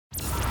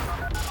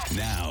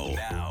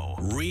Now,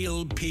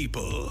 real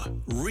people,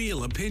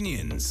 real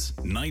opinions.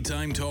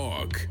 Nighttime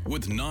talk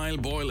with Niall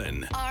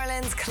Boylan.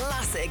 Ireland's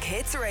classic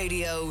hits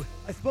radio.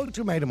 I spoke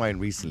to a mate of mine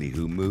recently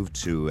who moved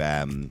to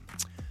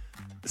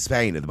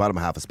Spain, at the bottom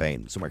half of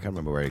Spain. Somewhere, I can't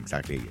remember where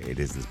exactly it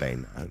is in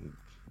Spain.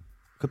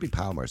 Could be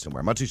Palma or somewhere.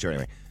 I'm not too sure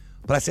anyway.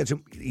 But I said to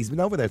him, he's been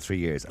over there 3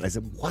 years. And I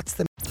said, what's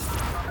the...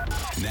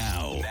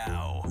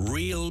 Now,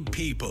 real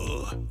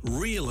people,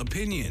 real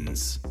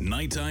opinions.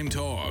 Nighttime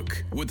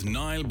talk with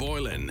Niall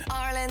Boylan.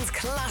 Ireland's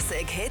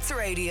classic hits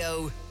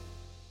radio.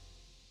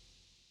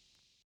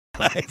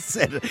 I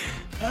said,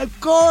 of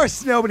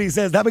course nobody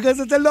says that because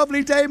it's a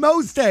lovely day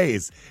most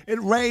days.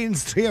 It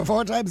rains 3 or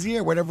 4 times a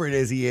year, whatever it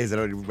is he is. It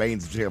only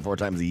rains 3 or 4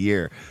 times a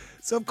year.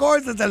 So of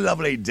course it's a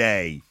lovely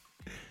day.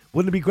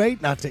 Wouldn't it be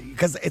great not to?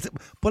 Because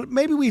but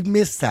maybe we've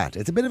missed that.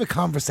 It's a bit of a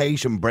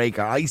conversation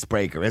breaker,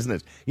 icebreaker, isn't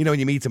it? You know, when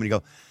you meet somebody, you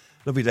go,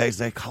 lovely day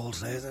today, cold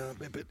today.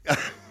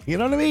 You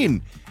know what I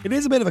mean? It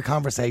is a bit of a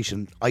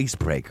conversation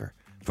icebreaker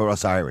for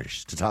us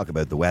Irish to talk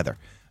about the weather.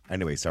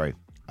 Anyway, sorry,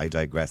 I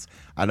digress.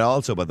 And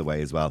also, by the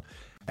way, as well,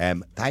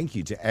 thank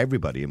you to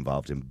everybody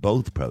involved in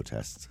both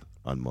protests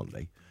on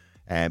Monday.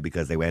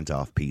 Because they went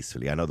off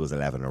peacefully. I know there was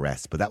 11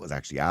 arrests, but that was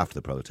actually after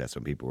the protest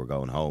when people were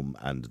going home,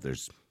 and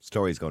there's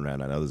stories going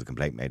around. I know there's a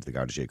complaint made to the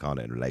Garda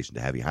Síochána in relation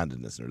to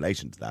heavy-handedness in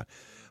relation to that,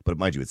 but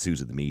mind you, it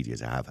suited the media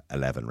to have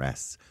 11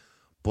 arrests.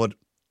 But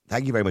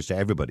thank you very much to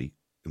everybody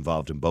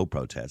involved in both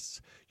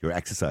protests. You're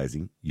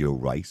exercising your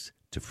right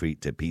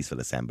to peaceful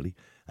assembly,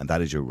 and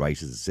that is your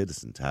right as a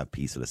citizen to have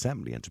peaceful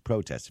assembly and to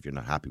protest if you're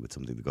not happy with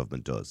something the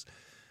government does.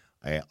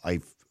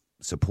 I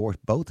support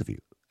both of you.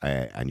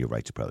 And your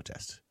right to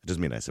protest. It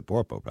doesn't mean I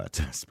support both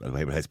protests, by the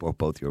way, but I support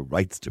both your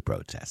rights to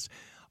protest.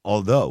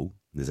 Although,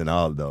 there's an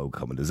although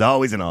coming. There's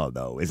always an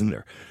although, isn't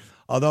there?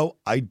 Although,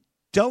 I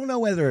don't know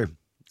whether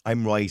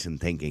I'm right in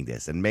thinking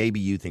this, and maybe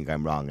you think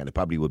I'm wrong, and it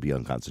probably would be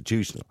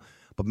unconstitutional,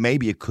 but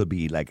maybe it could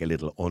be like a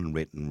little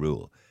unwritten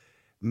rule.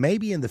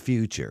 Maybe in the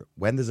future,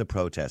 when there's a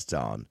protest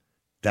on,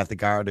 that the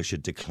Garda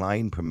should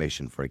decline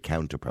permission for a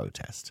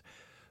counter-protest.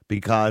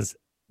 Because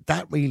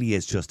that really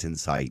is just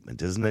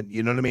incitement, isn't it?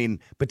 You know what I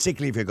mean?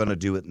 Particularly if you're going to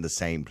do it in the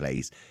same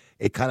place.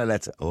 It kind of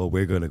lets,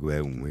 we're going to go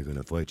out and we're going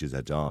to fight you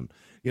at dawn.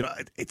 You know,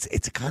 it's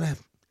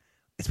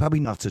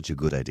probably not such a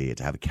good idea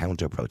to have a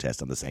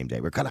counter-protest on the same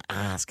day. We're kind of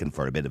asking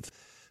for a bit of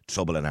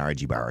trouble and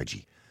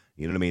argy-bargy.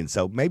 You know what I mean?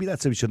 So maybe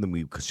that's something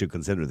we should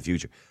consider in the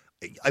future.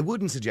 I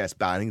wouldn't suggest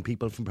banning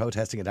people from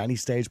protesting at any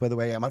stage, by the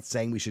way. I'm not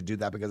saying we should do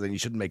that because then you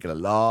shouldn't make it a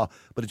law,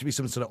 but it should be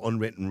some sort of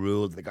unwritten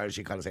rule that the Garda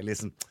should kind of say,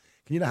 listen,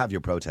 can you not have your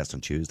protest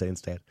on Tuesday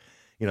instead?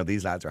 You know,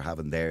 these lads are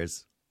having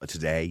theirs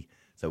today,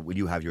 so will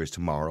you have yours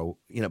tomorrow?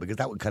 You know, because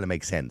that would kind of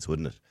make sense,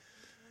 wouldn't it?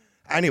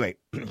 Anyway,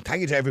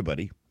 thank you to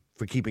everybody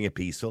for keeping it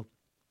peaceful.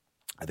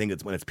 I think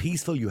it's when it's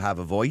peaceful, you have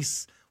a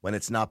voice. When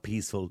it's not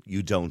peaceful,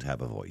 you don't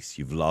have a voice.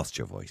 You've lost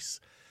your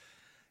voice.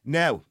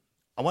 Now,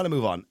 I want to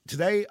move on.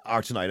 Today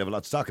or tonight, I have a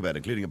lot to talk about,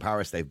 including in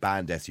Paris, they've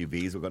banned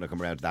SUVs. We're going to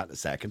come around to that in a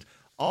second.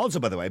 Also,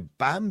 by the way,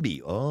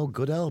 Bambi. Oh,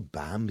 good old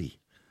Bambi.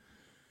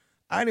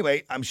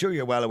 Anyway, I'm sure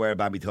you're well aware of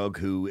Bambi Thug,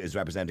 who is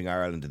representing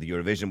Ireland at the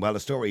Eurovision. Well, a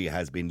story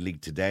has been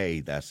leaked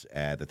today that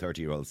the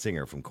 30-year-old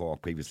singer from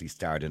Cork previously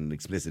starred in an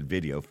explicit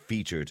video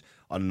featured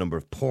on a number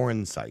of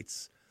porn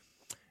sites.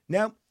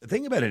 Now, the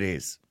thing about it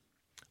is,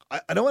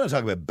 I don't want to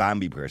talk about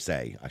Bambi per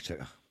se. Actually,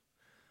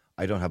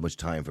 I don't have much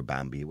time for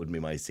Bambi. It wouldn't be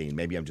my scene.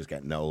 Maybe I'm just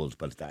getting old,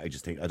 but I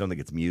don't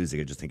think it's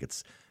music. I just think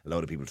it's a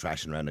load of people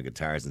trashing around on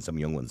guitars and some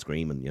young ones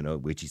screaming, you know,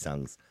 witchy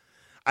songs.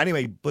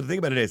 Anyway, but the thing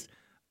about it is,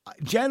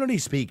 generally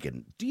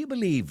speaking, do you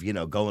believe, you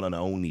know, going on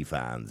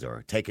OnlyFans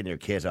or taking your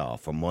kit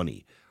off for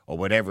money or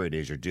whatever it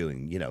is you're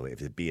doing, you know,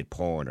 if it be it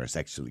porn or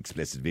sexual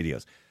explicit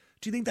videos,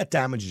 do you think that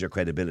damages your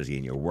credibility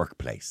in your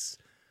workplace?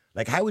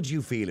 Like, how would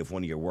you feel if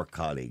one of your work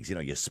colleagues, you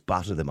know, you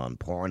spotted them on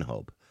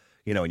Pornhub,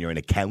 you know, and you're an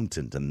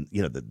accountant and,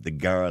 you know, the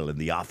girl in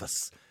the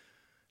office,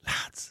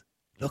 lads,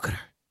 look at her,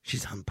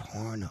 she's on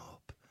Pornhub.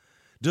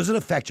 Does it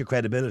affect your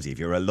credibility if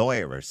you're a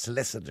lawyer or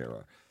solicitor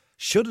or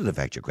should it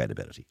affect your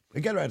credibility?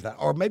 We get around to that.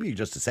 Or maybe you're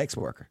just a sex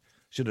worker.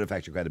 Should it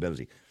affect your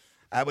credibility?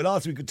 We'll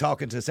also be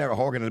talking to Sarah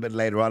Horgan a little bit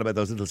later on about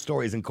those little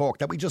stories in Cork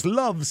that we just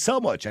love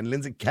so much. And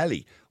Lindsay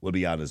Kelly will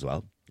be on as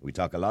well. We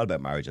talk a lot about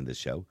marriage on this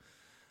show.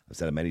 I've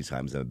said it many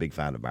times, I'm a big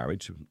fan of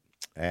marriage.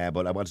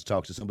 But I want to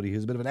talk to somebody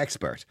who's a bit of an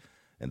expert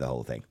in the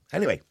whole thing.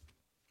 Anyway.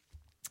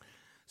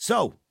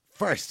 So,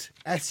 first,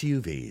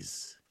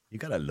 SUVs. You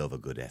got to love a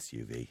good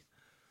SUV.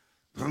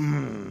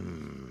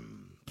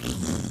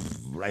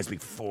 Nice big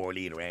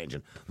 4-litre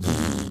engine.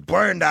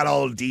 Burn that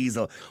old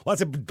diesel.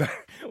 What's it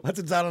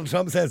Donald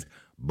Trump says?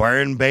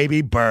 Burn,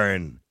 baby,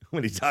 burn.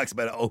 When he talks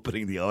about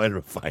opening the oil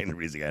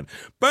refineries again.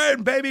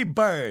 Burn, baby,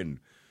 burn.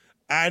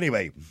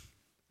 Anyway,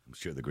 I'm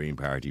sure the Green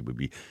Party would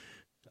be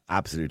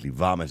absolutely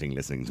vomiting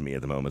listening to me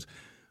at the moment.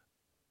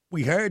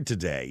 We heard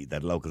today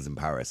that locals in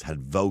Paris had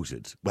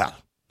voted, well,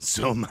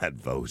 some had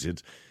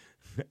voted,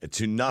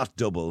 to not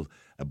double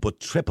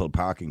but triple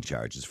parking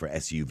charges for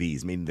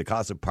SUVs, meaning the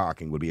cost of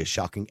parking will be a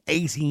shocking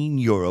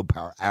 €18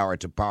 per hour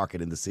to park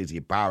it in the city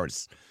of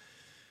Paris.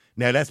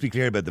 Now, let's be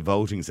clear about the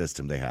voting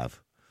system they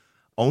have.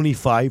 only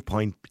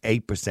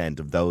 5.8%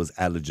 of those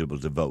eligible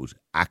to vote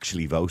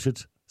actually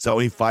voted. So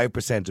only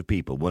 5% of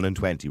people, 1 in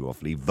 20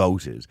 roughly,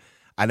 voted.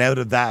 And out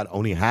of that,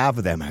 only half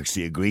of them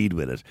actually agreed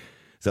with it.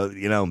 So,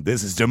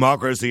 this is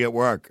democracy at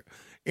work.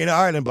 In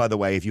Ireland, by the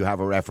way, if you have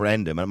a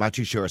referendum, and I'm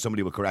actually sure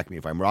somebody will correct me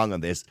if I'm wrong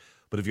on this,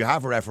 but if you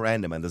have a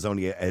referendum and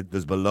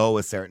there's below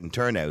a certain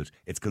turnout,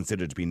 it's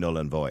considered to be null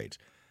and void.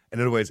 In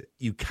other words,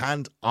 you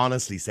can't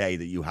honestly say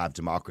that you have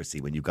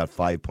democracy when you've got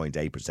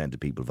 5.8% of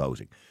people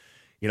voting.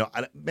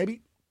 And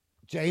maybe,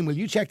 Jane, will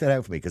you check that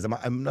out for me? Because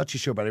I'm not too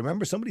sure, but I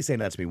remember somebody saying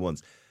that to me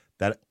once,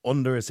 that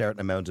under a certain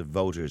amount of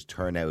voters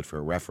turn out for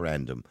a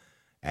referendum,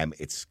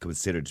 it's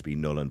considered to be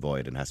null and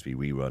void and has to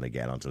be rerun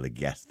again until they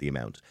get the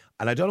amount.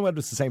 And I don't know whether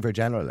it's the same for a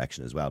general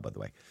election as well, by the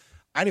way.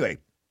 Anyway,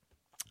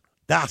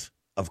 that,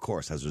 of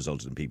course, has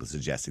resulted in people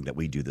suggesting that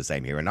we do the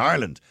same here in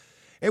Ireland.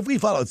 If we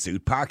followed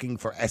suit, parking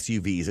for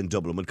SUVs in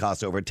Dublin would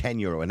cost over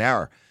 €10 an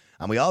hour.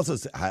 And we also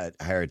had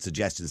heard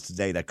suggestions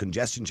today that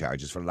congestion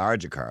charges for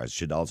larger cars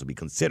should also be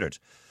considered.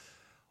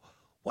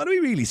 What are we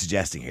really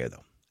suggesting here,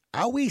 though?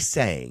 Are we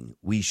saying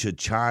we should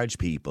charge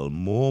people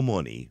more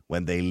money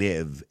when they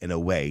live in a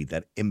way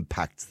that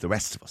impacts the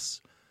rest of us?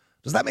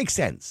 Does that make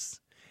sense?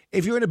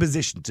 If you're in a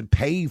position to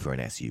pay for an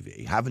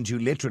SUV, haven't you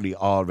literally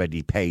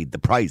already paid the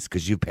price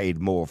because you paid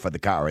more for the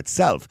car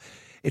itself?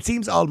 It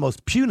seems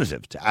almost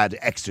punitive to add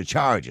extra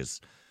charges.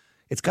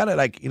 It's kind of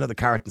like, the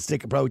carrot and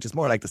stick approach. It's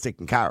more like the stick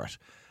and carrot.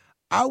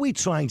 Are we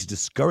trying to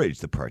discourage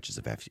the purchase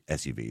of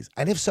SUVs?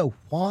 And if so,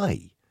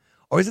 why?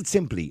 Or is it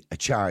simply a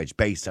charge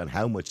based on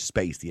how much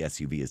space the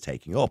SUV is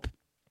taking up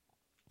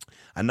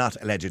and not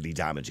allegedly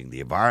damaging the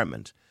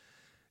environment?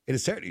 It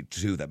is certainly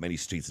true that many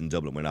streets in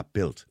Dublin were not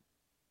built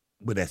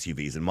with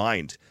SUVs in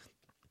mind.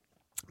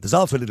 There's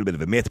also a little bit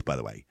of a myth, by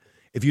the way.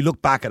 If you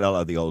look back at all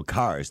of the old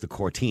cars, the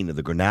Cortina,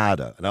 the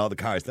Granada, and all the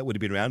cars that would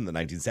have been around in the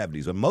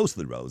 1970s when most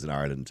of the roads in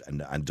Ireland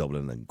and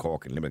Dublin and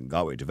Cork and Limerick and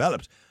Galway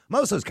developed,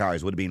 most of those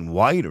cars would have been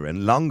wider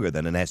and longer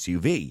than an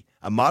SUV,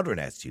 a modern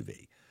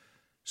SUV.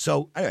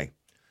 So, anyway,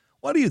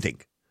 what do you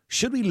think?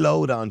 Should we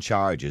load on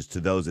charges to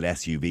those at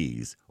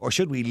SUVs, or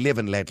should we live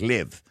and let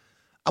live?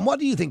 And what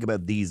do you think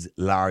about these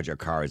larger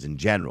cars in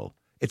general?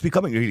 It's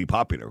becoming really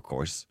popular, of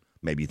course.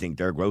 Maybe you think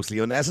they're grossly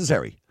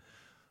unnecessary.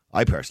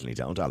 I personally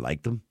don't. I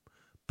like them.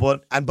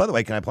 And by the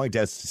way, can I point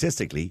out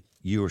statistically,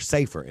 you're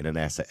safer in an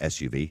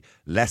SUV,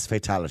 less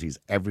fatalities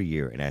every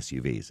year in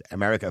SUVs.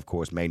 America, of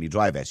course, mainly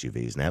drive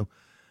SUVs now,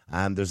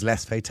 and there's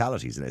less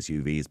fatalities in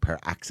SUVs per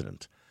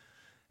accident.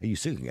 You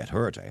still can get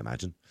hurt, I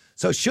imagine.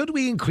 So should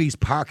we increase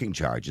parking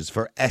charges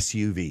for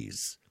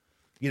SUVs?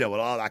 With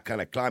all that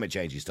kind of climate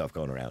changey stuff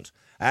going around.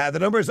 The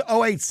number is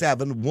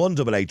 087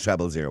 188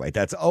 0008.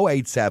 That's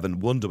 087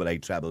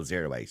 188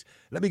 0008.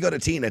 Let me go to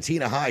Tina.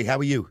 Tina, hi, how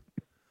are you?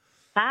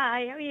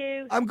 Hi, how are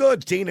you? I'm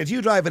good. Tina, do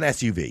you drive an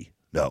SUV?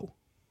 No.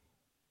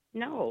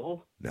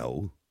 No.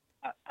 No.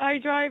 I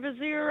drive a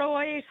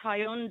 08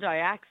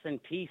 Hyundai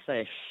Accent piece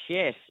of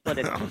shit, but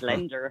it's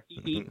Splendor.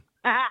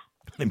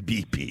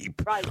 Beep,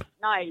 beep. Right,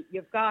 now,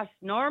 you've got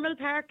normal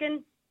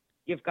parking,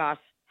 you've got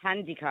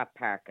handicap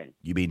parking.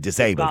 You mean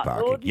disabled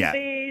parking? Yeah.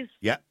 Bays,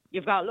 yeah.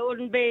 You've got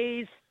loading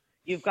bays,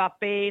 you've got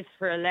bays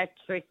for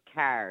electric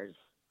cars,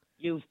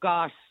 you've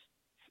got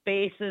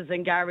spaces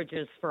and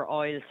garages for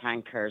oil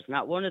tankers.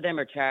 Not one of them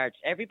are charged.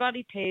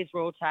 Everybody pays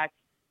road tax,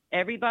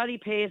 everybody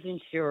pays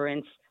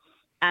insurance,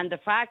 and the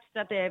fact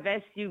that they have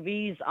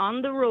SUVs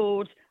on the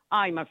road,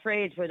 I'm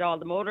afraid with all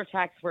the motor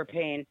tax we're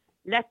paying,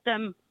 let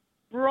them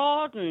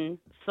broaden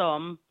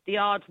the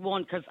odd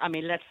one, because,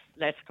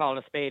 let's call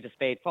a spade a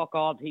spade. Fuck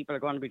all people are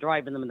going to be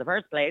driving them in the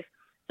first place.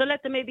 So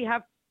let them maybe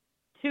have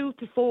 2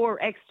 to 4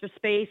 extra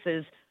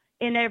spaces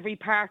in every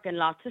parking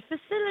lot to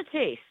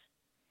facilitate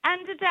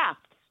and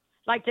adapt,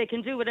 like they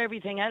can do with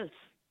everything else.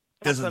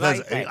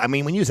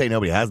 When you say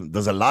nobody hasn't,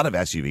 there's a lot of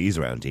SUVs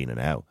around, Tina,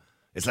 now.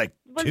 It's like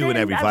 2 in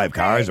every 5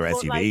 cars are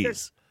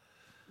SUVs.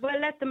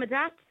 Let them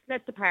adapt.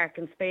 Let the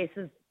parking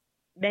spaces,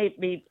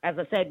 maybe, as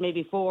I said,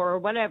 maybe 4 or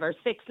whatever,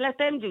 6. Let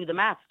them do the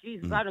maths.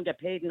 Jesus, I don't get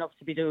paid enough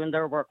to be doing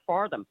their work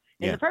for them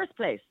in the first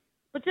place.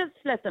 But just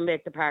let them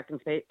make the parking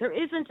space. There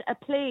isn't a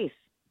place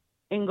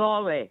in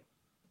Galway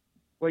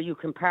where you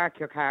can park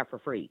your car for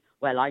free.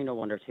 Well, I know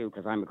 1 or 2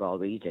 because I'm a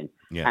Galwegian,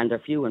 and they're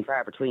few and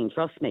far between,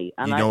 trust me.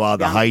 And all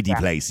the hidey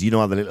places. You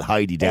know all the little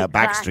hidey down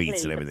back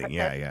streets and everything.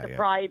 The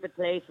private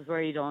places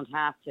where you don't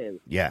have to.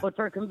 Yeah. But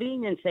for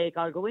convenience sake,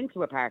 I'll go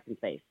into a parking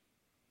space.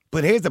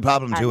 But here's the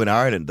problem too in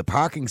Ireland. The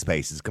parking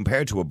spaces,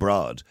 compared to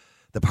abroad,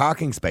 the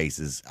parking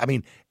spaces,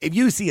 if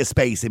you see a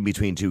space in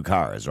between 2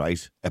 cars,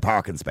 right, a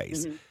parking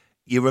space,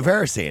 you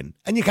reverse in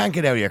and you can't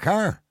get out of your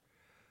car.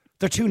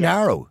 They're too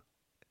narrow.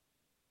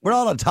 We're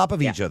all on top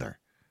of each other.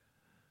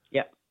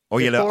 Yeah.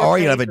 Or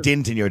you'll have a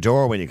dint in your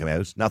door when you come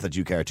out. Not that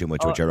you care too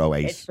much with your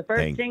 08 It's the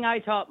first thing I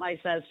taught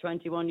myself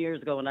 21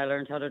 years ago when I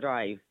learned how to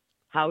drive,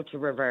 how to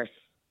reverse.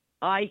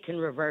 I can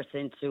reverse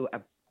into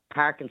a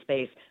parking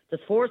space.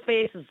 There's 4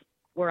 spaces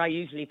where I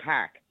usually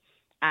park.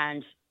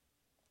 And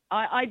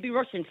I'd be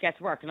rushing to get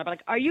to work. And I'd be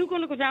like, are you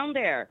going to go down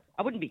there?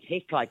 I wouldn't be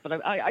thick, but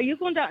are you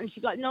going down? And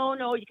she'd be like,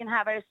 no, you can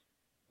have it.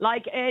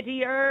 Like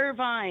Eddie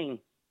Irvine.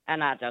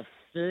 and I just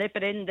slip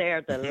it in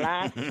there, the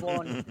last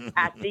one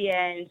at the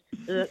end.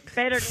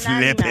 Better than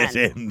Slip any it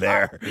man. in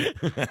there.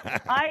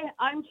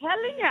 I'm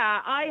telling you,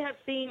 I have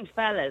seen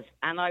fellas,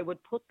 and I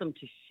would put them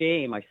to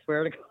shame, I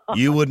swear to God.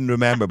 You wouldn't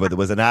remember, but there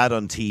was an ad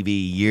on TV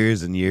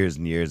years and years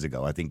and years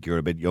ago. I think you're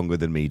a bit younger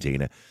than me,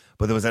 Tina.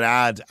 But there was an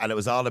ad, and it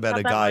was all about Not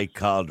a that guy much.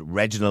 called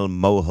Reginald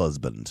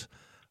Mohusband,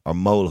 or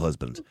Mole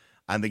Husband.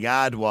 And the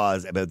ad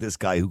was about this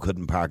guy who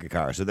couldn't park a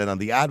car. So then on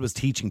the ad was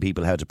teaching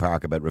people how to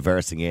park, about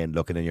reversing in,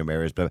 looking in your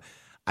mirrors, blah, blah.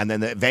 And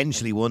then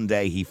eventually one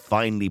day he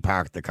finally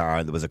parked the car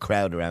and there was a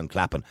crowd around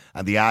clapping.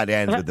 And the ad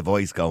ends with the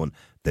voice going,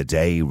 "The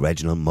day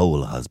Reginald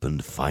Mole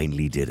Husband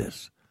finally did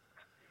it."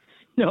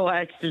 No,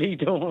 I actually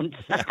don't.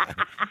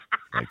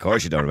 Of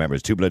course you don't remember.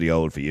 It's too bloody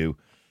old for you.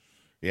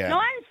 Yeah. No,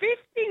 I'm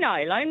 50,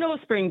 Niall. I'm no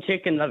spring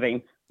chicken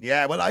loving.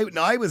 Yeah, well,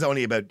 I was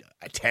only about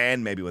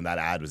 10 maybe when that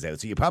ad was out.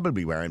 So you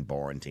probably weren't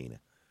born, Tina.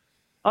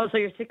 Oh, so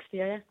you're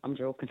 60, are you? I'm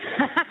joking.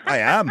 I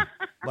am.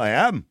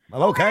 I'm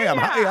okay.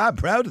 I'm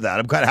proud of that.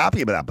 I'm quite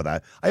happy about that.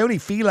 But I only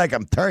feel like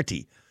I'm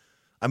 30.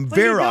 I'm Well,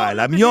 you don't virile.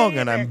 look I'm a young day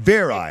and of I'm it.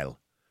 virile.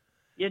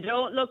 You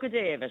don't look a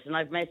David, and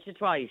I've met you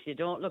twice. You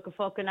don't look a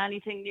fucking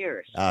anything near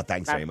it. Ah,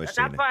 thanks very much,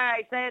 That's Tina. why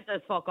I said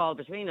there's fuck all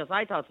between us.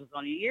 I thought there was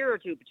only a year or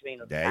two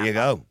between us. There you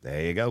go.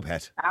 There you go,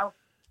 pet. Now,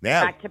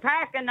 Now, back to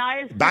parking,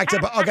 Niall. back to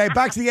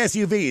the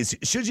SUVs.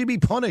 Should you be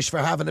punished for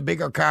having a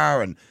bigger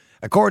car? And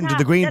according to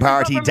the Green let the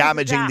Party, government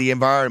damaging adapt. the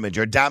environment.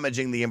 You're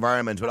damaging the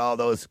environment with all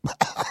those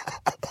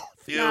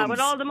fumes. Yeah, with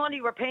all the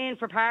money we're paying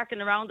for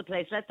parking around the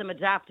place, let them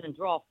adapt and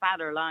draw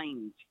fatter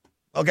lines.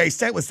 Okay,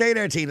 stay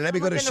there, Tina. Let me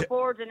go Someone to... can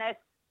afford an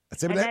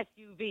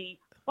SUV.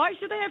 Why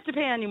should they have to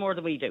pay any more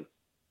than we do?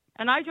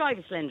 And I drive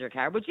a Slender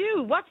car. Would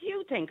you? What do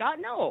you think?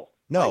 No.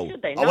 No. Why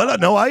should they? Oh, well,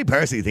 no, I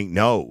personally think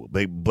no.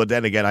 But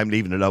then again, I'm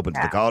leaving it open to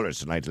the callers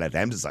tonight to let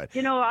them decide.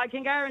 You know, I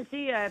can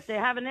guarantee you, if they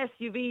have an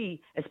SUV,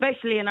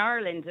 especially in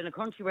Ireland, in a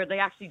country where they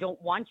actually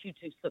don't want you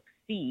to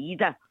succeed,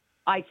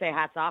 I'd say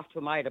hats off to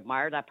them. I'd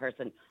admire that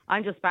person.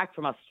 I'm just back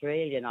from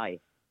Australia now.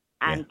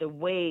 And the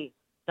way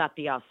that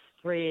the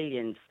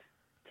Australians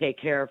take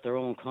care of their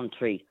own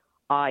country,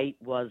 I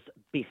was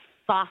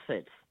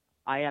besotted.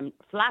 I am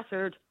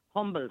flattered,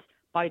 humbled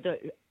by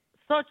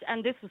such,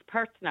 and this is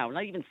Perth now,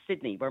 not even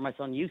Sydney, where my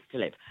son used to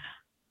live.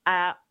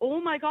 Oh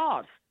my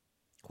God.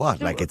 What?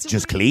 The- Like it's the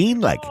just way-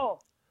 clean? Like Oh.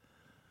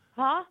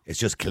 Huh? it's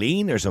just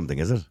clean or something,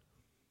 is it?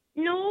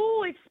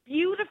 No, it's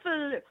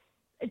beautiful.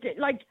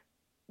 Like,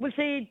 we'll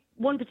say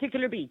one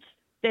particular beach,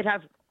 they'd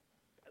have,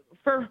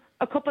 for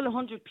a couple of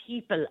hundred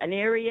people, an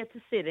area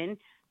to sit in.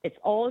 It's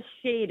all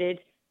shaded.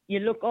 You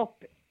look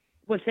up,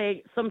 we'll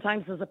say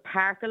sometimes there's a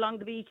park along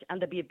the beach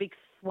and there'd be a big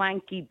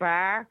swanky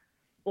bar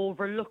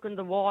overlooking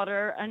the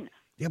water. And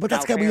Yeah, but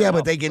that's Now, good. fair Yeah, but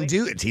enough, they can right?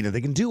 do it, Tina.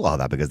 They can do all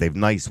that because they've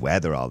nice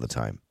weather all the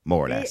time,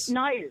 more or less.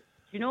 Niall, do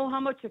you know how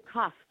much it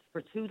cost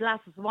for 2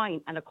 glasses of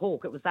wine and a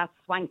Coke? It was that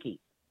swanky.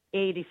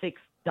 $86.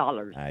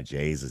 Ah,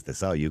 Jesus, they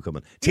saw you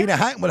coming. Tina,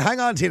 hang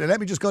on, Tina. Let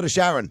me just go to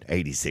Sharon.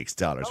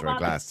 $86 for a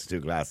glass, 2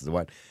 glasses of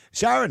wine.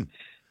 Sharon,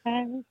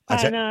 I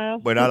know.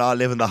 we're not all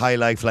living the high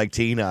life like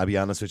Tina, I'll be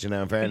honest with you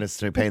now, in fairness.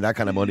 They're paying that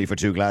kind of money for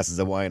 2 glasses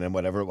of wine and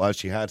whatever it was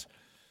she had.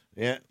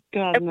 Yeah.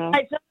 God, no.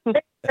 I just think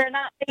they're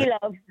not me,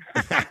 love.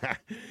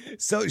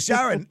 So,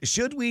 Sharon,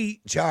 should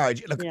we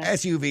charge? Look, Yeah.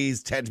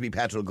 SUVs tend to be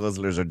petrol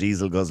guzzlers or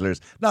diesel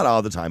guzzlers. Not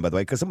all the time, by the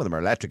way, because some of them are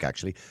electric,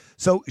 actually.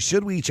 So,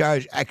 should we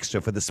charge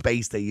extra for the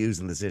space they use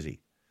in the city?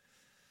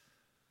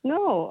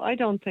 No, I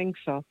don't think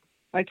so.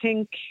 I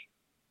think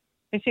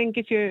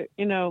if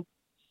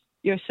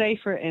you're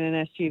safer in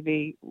an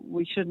SUV,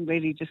 we shouldn't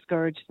really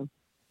discourage them.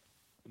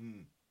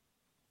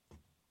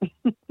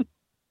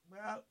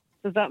 Well,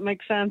 Does that make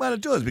sense? well,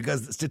 it does,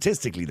 because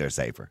statistically they're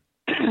safer.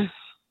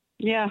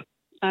 Yeah.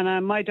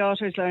 And my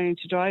daughter's learning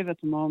to drive at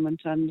the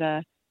moment, and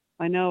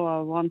I know I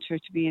want her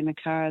to be in a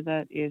car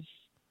that is,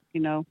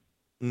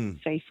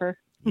 safer.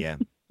 Yeah.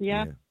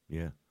 Yeah.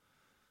 Yeah.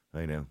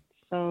 I know.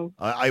 So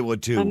I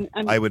would too.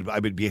 And- I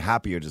would be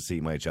happier to see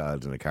my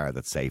child in a car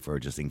that's safer,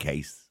 just in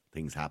case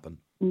things happen,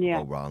 yeah.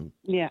 go wrong.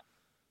 Yeah.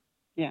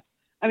 Yeah.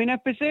 I mean, I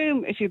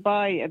presume if you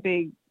buy a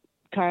big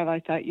car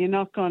like that, you're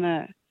not going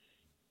to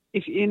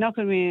be in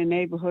a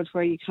neighborhood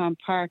where you can't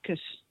park it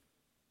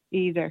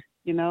either,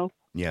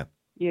 Yeah.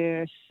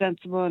 You're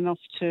sensible enough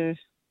to,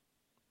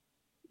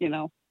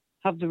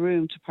 have the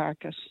room to park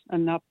it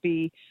and not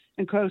be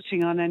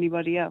encroaching on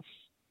anybody else.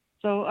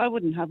 So I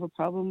wouldn't have a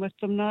problem with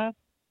them now.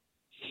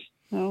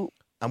 No.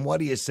 And what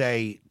do you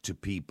say to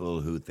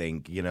people who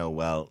think,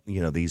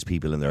 these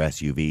people in their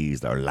SUVs,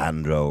 their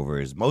Land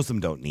Rovers, most of them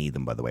don't need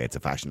them, by the way, it's a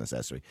fashion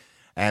accessory.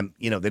 They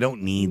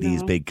don't need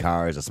these No. big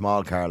cars. A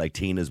small car like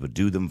Tina's would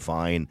do them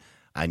fine.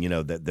 And,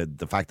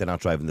 the fact they're not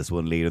driving this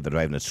 1 litre, they're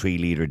driving a 3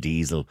 litre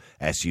diesel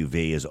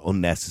SUV is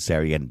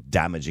unnecessary and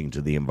damaging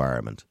to the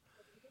environment.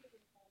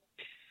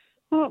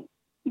 Well,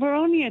 we're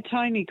only a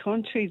tiny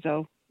country,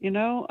 though.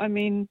 I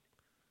mean,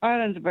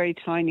 Ireland's a very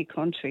tiny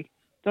country.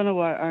 Don't know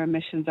what our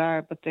emissions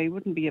are, but they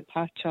wouldn't be a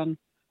patch on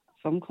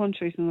some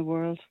countries in the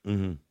world.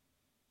 Mm-hmm.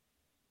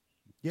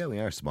 Yeah, we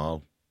are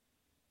small.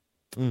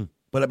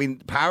 But I mean,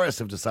 Paris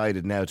have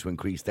decided now to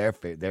increase their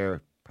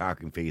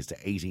parking fees to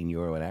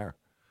 €18 an hour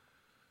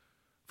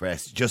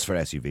just for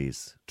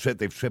SUVs.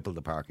 They've tripled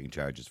the parking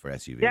charges for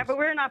SUVs. Yeah, but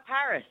we're not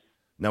Paris.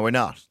 No, we're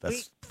not.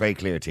 That's very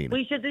clear, Tina.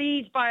 We should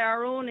lead by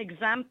our own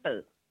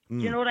example. Do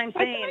you know what I'm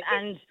saying?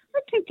 I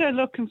think they're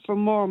looking for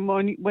more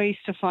money, ways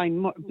to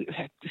find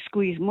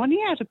squeeze money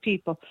out of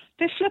people.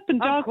 They're flipping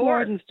dog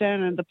wardens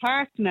down in the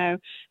park now,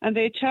 and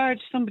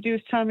somebody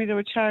was telling me they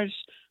were charged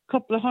a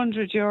couple of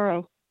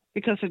 €100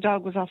 because the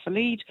dog was off a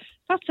lead.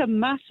 That's a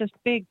massive,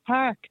 big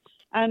park,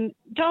 and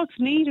dogs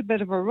need a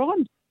bit of a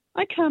run.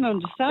 I can't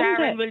understand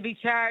Darren it. will be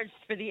charged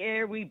for the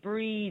air we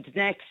breathe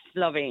next,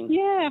 loving.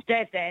 Yeah.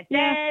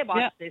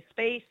 Watch this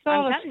space. It's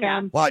all I'm a telling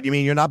scam. you. What, you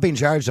mean you're not being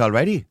charged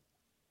already?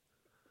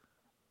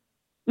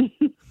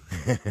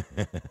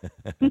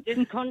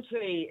 This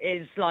country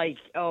is like,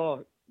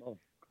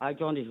 I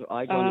don't even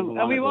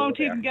and we won't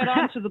even get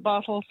onto the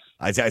bottles.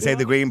 I'd say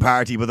the Green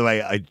Party, by the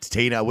way,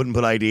 Tina, I wouldn't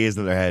put ideas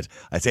in their head.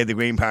 I'd say the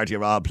Green Party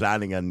are all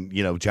planning on,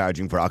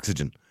 charging for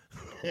oxygen.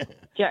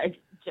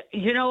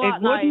 You know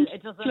what, Niall?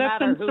 It doesn't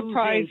matter who's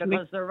in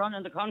because they're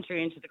running the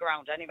country into the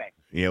ground anyway.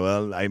 Yeah,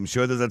 well, I'm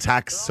sure there's a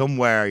tax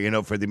somewhere,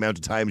 for the amount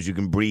of times you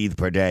can breathe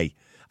per day.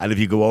 And if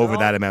you go over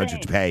that amount, you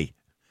have to pay.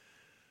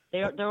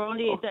 They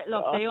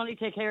only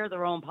take care of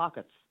their own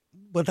pockets.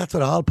 Well, that's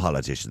what all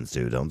politicians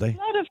do, don't they? A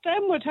lot of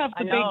them would have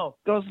the big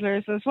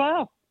guzzlers as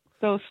well.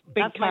 Those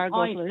big car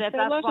guzzlers. That's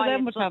a lot why of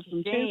them it's would have such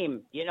them a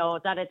shame,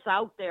 that it's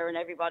out there and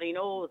everybody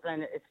knows,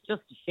 and it's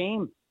just a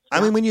shame. I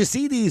mean, when you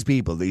see these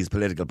people, these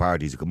political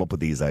parties who come up with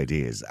these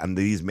ideas, and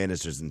these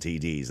ministers and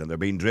TDs, and they're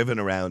being driven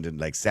around in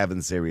like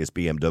 7 Series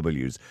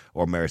BMWs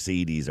or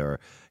Mercedes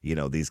or,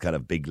 these kind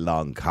of big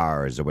long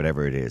cars or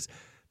whatever it is,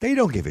 they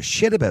don't give a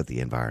shit about the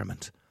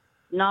environment.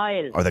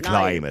 Niall. Or the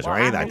climate or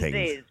any of that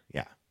things.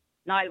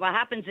 Niall, what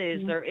happens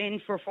is they're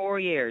in for 4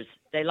 years.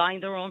 They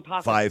line their own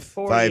pockets.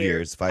 5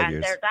 years.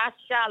 And they're that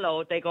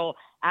shallow. They go,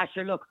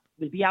 Asher, look,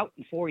 we'll be out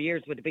in 4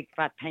 years with a big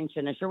fat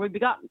pension, and sure we'll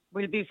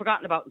be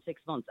forgotten about in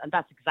 6 months. And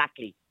that's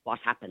exactly what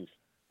happens.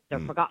 They're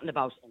forgotten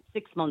about in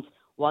 6 months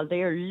while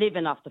they're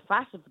living off the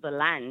fat of the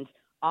land,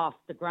 off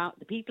the ground,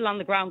 the people on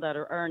the ground that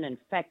are earning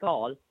feck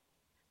all,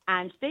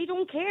 and they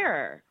don't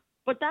care.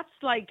 But that's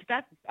like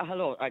that.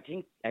 Hello, I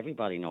think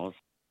everybody knows.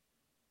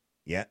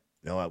 Yeah,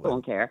 no, I will.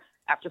 Don't care.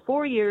 After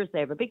 4 years, they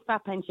have a big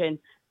fat pension.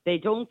 They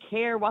don't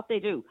care what they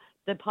do.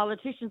 The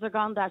politicians are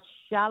gone that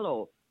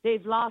shallow.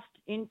 They've lost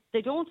in.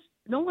 They don't.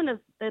 No one is.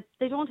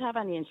 They don't have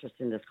any interest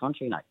in this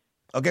country now.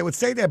 Okay, well,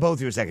 stay there both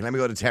of you a second. Let me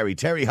go to Terry.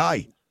 Terry,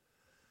 hi.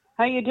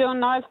 How you doing,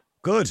 Niall?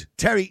 Good.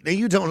 Terry, now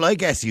you don't like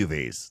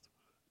SUVs.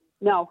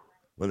 No.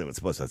 Well, I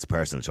suppose that's a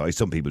personal choice.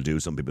 Some people do,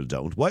 some people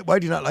don't. Why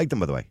do you not like them,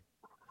 by the way?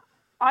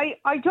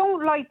 I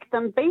don't like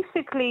them.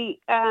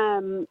 Basically,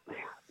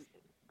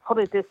 put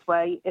it this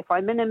way, if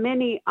I'm in a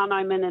Mini and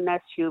I'm in an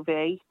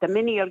SUV, the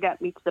Mini will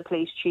get me to the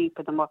place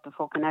cheaper than what the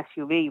fucking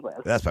SUV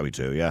will. That's probably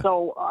true, yeah.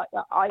 So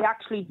I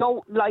actually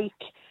don't like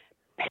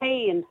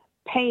paying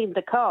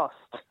the cost.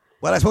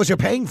 Well, I suppose you're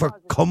paying for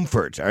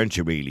comfort, aren't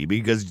you, really?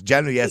 Because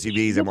generally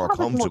SUVs are more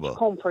comfortable.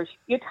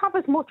 You'd have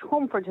as much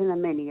comfort in a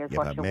Mini as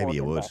what you would. Maybe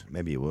you would.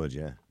 Maybe you would,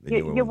 yeah.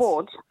 You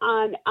would.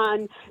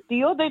 And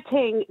the other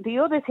thing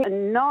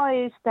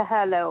annoys the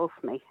hell out of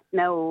me.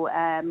 Now,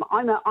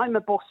 I'm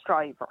a bus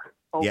driver,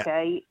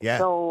 okay? Yeah.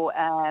 So,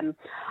 and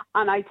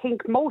I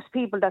think most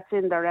people that's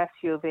in their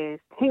SUVs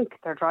think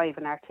they're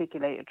driving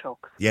articulated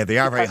trucks. Yeah, they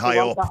are very high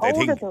up.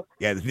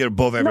 They're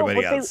above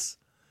everybody else.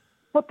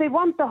 But they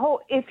want the whole.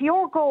 If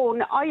you're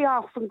going, I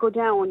often go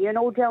down,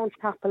 down to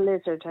Capel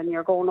Lizard, and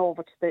you're going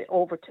over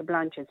to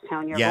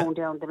Blanchardstown. You're going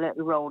down the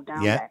little road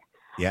down there.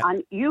 Yeah.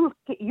 And you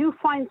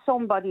find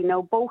somebody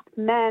now, both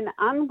men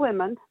and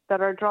women,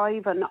 that are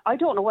driving. I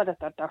don't know whether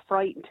they're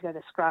frightened to get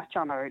a scratch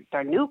on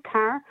their new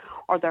car,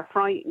 or they're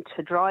frightened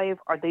to drive,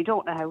 or they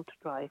don't know how to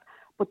drive.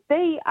 But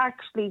they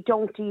actually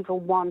don't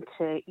even want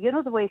to.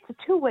 The way it's a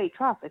two-way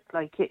traffic.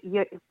 Like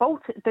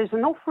there's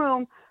enough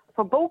room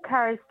for both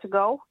cars to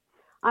go.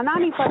 And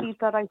anybody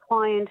that I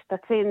find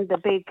that's in the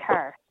big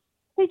car,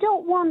 they're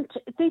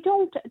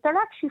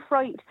actually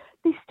frightened.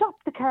 They stop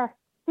the car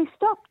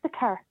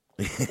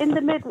in the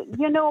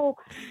middle,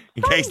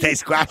 in case they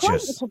scratch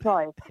us. To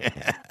drive.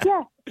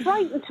 Yeah,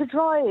 frightened to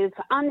drive.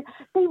 And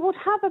they would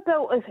have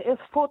about a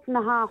foot and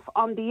a half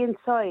on the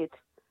inside.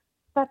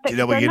 You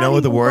know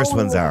what the worst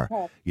ones are?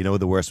 You know what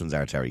the worst ones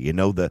are, Terry? You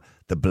know the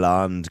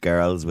blonde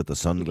girls with the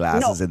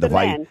sunglasses in the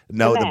white.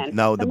 No,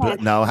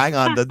 hang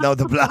on.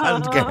 The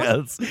blonde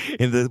girls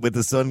with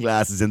the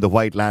sunglasses in the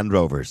white Land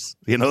Rovers.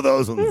 You know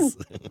those ones.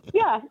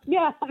 Yeah.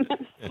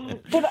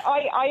 But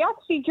I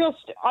actually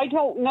I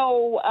don't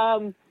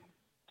know.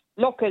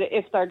 Look at it.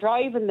 If they're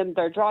driving them,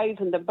 they're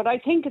driving them. But I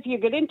think if you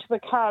get into a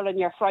car and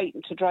you're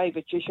frightened to drive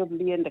it, you shouldn't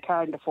be in the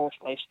car in the first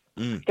place.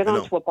 Get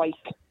onto a bike.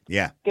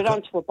 Yeah. Get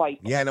onto a bike.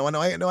 Yeah,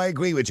 I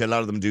agree with you. A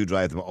lot of them do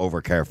drive them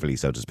over carefully,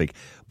 so to speak.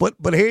 But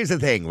here's the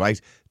thing, right?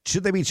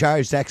 Should they be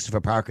charged extra for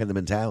parking them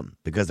in town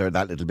because they're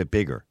that little bit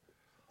bigger?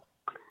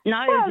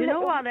 No, you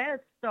know what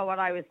else? So what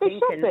I was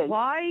thinking,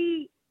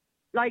 why,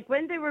 like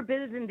when they were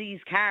building these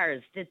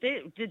cars, did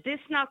this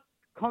not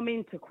come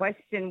into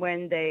question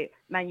when they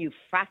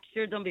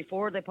manufacture them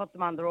before they put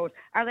them on the road?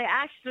 Are they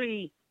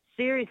actually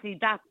seriously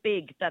that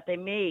big that they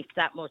make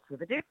that much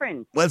of a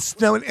difference? Well,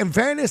 now, in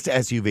fairness to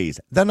SUVs,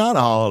 they're not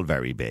all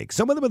very big.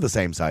 Some of them are the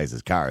same size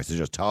as cars. They're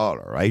just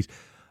taller, right?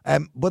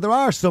 But there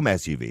are some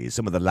SUVs,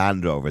 some of the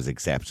Land Rovers,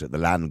 except the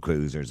Land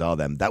Cruisers, all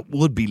them, that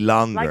would be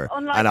longer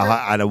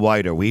and a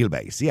wider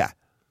wheelbase. Yeah.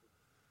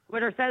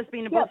 With herself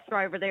being a bus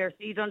driver there,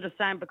 she'd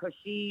understand because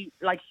she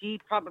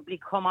probably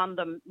come on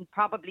them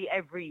probably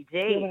every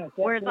day.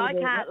 Whereas I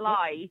can't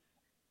lie,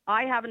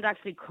 I haven't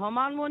actually come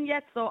on one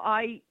yet, so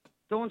I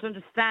don't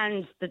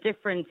understand the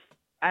difference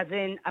as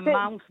in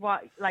amount.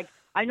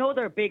 I know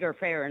they're bigger,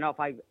 fair enough.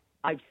 I've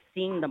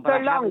seen them, but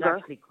I haven't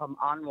actually come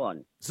on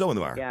one. Some of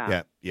them are.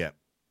 Yeah.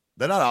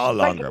 They're not all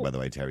longer, by the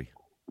way, Terry.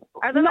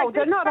 No,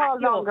 they're not all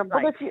longer.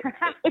 But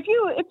if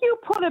you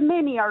put a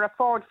Mini or a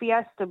Ford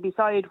Fiesta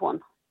beside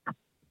one,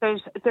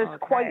 there's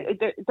quite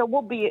there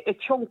will be a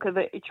chunk of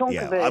it.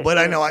 But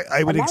I know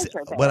I would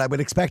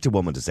expect a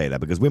woman to say that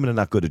because women are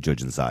not good at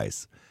judging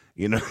size.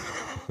 You know.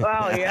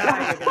 Well,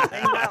 yeah.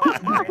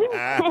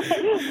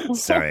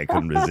 Sorry, I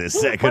couldn't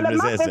resist. It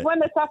matters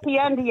when it's at the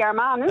end of your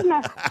man, isn't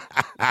it?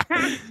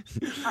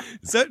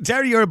 So,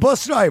 Terry, you're a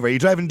bus driver. Are you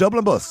driving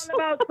Dublin bus?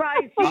 No,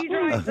 private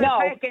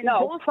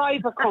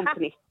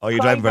company. Oh, you're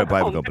driving for a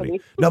private company.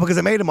 No, because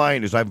a mate of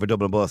mine is driving for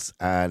Dublin bus,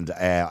 and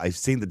I've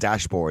seen the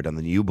dashboard on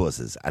the new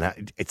buses,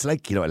 and it's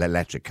like, you know, an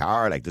electric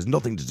car. Like, there's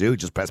nothing to do,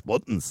 just press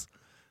buttons.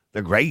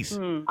 They're great.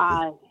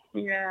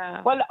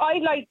 Yeah. Well, I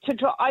like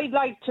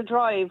to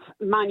drive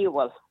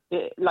manual.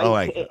 In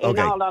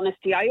all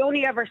honesty, I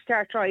only ever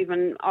start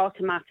driving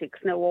automatics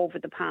now over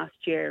the past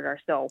year or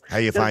so. How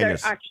you find they're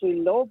it?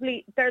 Actually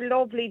lovely. They're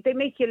lovely. They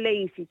make you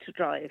lazy to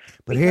drive.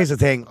 But here's the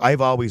thing: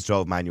 I've always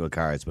drove manual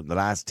cars, but in the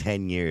last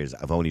 10 years,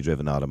 I've only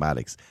driven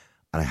automatics,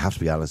 and I have to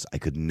be honest, I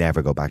could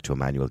never go back to a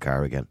manual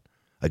car again.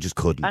 I just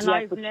couldn't. And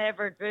I've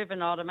never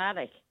driven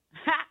automatic.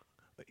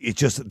 It's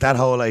just that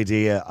whole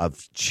idea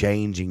of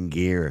changing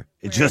gear.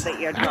 It just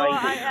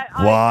why?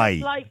 I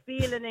just like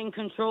feeling in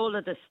control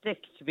of the stick.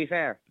 To be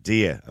fair, do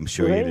you? I'm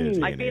sure you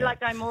do. I feel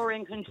like I'm more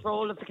in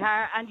control of the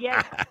car, and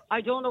yes, I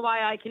don't know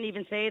why I can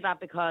even say that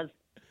because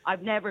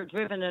I've never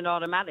driven an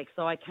automatic,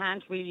 so I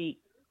can't really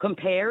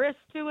compare it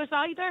to it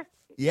either.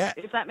 Yeah,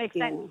 if that makes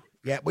sense.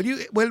 Yeah,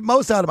 well,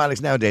 most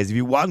automatics nowadays, if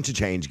you want to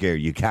change gear,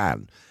 you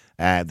can.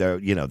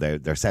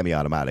 They're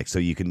semi-automatic, so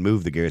you can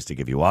move the gear stick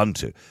if you want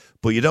to,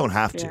 but you don't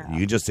have to.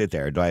 You can just sit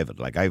there and drive it.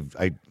 Like I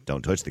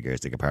don't touch the gear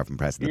stick apart from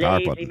pressing the power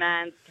button.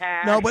 Man's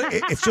car. No, but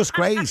it's just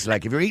great.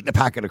 Like if you're eating a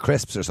packet of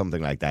crisps or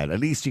something like that, at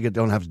least you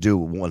don't have to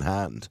do it with one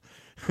hand.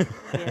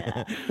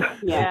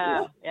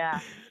 Yeah.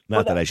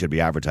 Not that I should be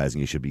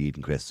advertising. You should be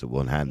eating crisps with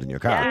one hand in your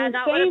car. Yeah,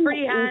 not with a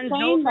free hand.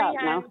 No free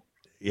hand.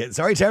 Yeah,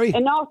 sorry, Terry.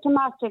 An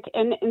automatic,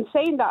 in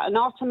saying that, an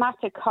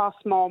automatic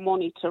costs more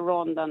money to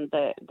run than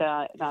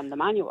the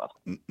manual.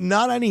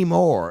 Not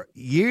anymore.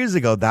 Years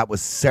ago, that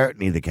was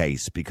certainly the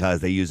case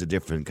because they use a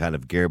different kind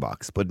of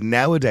gearbox. But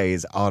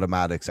nowadays,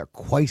 automatics are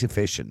quite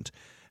efficient,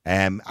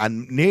 and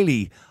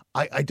nearly.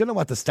 I don't know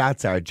what the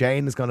stats are.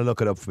 Jane is going to look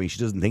it up for me. She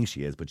doesn't think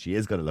she is, but she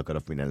is going to look it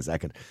up for me in a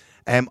second.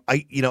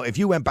 If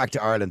you went back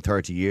to Ireland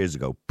 30 years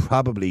ago,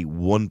 probably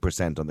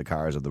 1% on the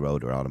cars on the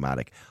road are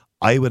automatic.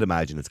 I would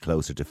imagine it's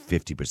closer to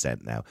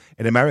 50% now.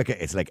 In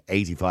America, it's like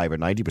 85 or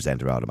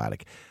 90% are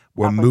automatic.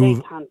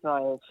 They can't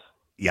drive.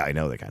 Yeah, I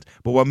know they can't.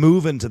 But we're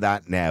moving to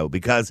that now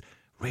because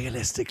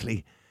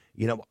realistically,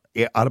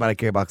 automatic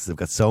gearboxes have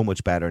got so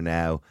much better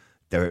now.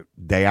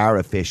 They are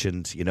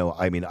efficient.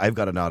 I've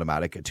got an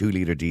automatic, a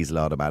 2-litre diesel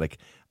automatic,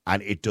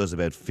 and it does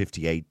about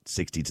 58,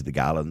 60 to the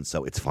gallon,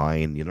 so it's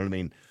fine. You know what I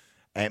mean?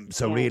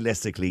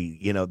 Realistically,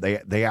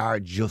 they are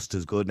just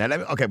as good. Now,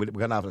 we're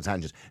going off on a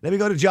tangent. Let me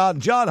go to John.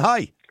 John,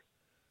 hi.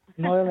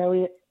 No, how are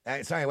you?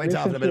 Sorry, I went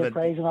off in a bit of it.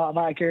 Praising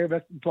automatic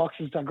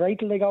gearboxes, they're great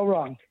till they go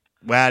wrong.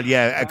 Well,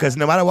 yeah, because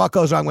no matter what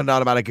goes wrong with an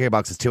automatic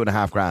gearbox, it's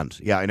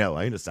 $2,500. Yeah, I know,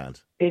 I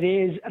understand. It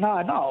is.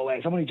 No,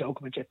 always. I'm only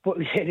joking with you, but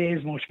it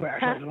is much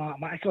better than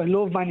automatic. I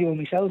love manual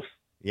myself.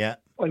 Yeah.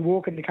 I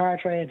work in the car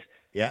trade.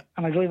 Yeah.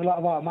 And I drive a lot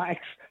of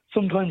automatics.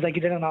 Sometimes I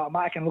get in an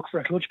automatic and look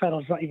for a clutch pedal.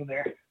 It's not even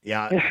there.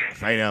 Yeah,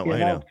 I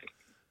know.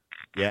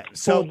 Yeah.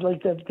 So,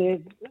 like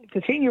the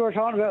thing you were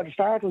talking about at the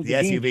start was the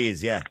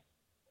SUVs. Yeah.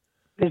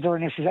 Is there a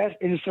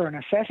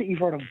necessity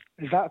for them?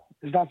 Is that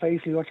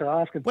basically what you're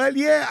asking? Well,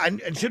 yeah,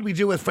 and should we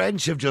do what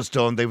French have just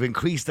done? They've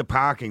increased the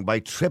parking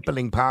by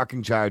tripling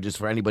parking charges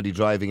for anybody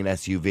driving an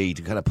SUV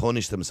to kind of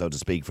punish them, so to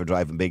speak, for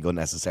driving big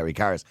unnecessary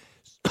cars.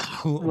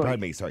 Pardon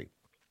me, sorry.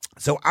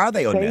 So are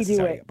they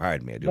unnecessary?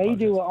 Pardon me, They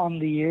do it on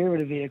the year of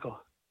the vehicle.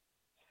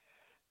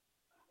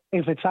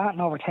 If it's at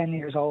and over 10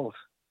 years old,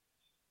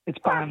 it's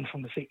banned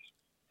from the city,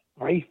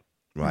 right?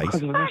 Right.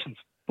 Because of emissions.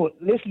 But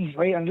listen,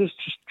 right, I'm just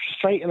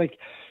straight, like,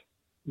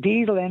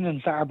 diesel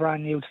engines that are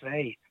brand new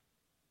today,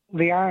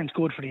 they aren't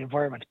good for the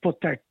environment,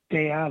 but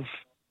they have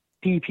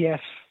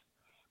DPF,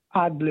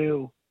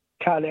 AdBlue,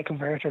 catalytic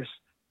converters,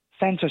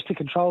 sensors to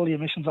control the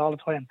emissions all the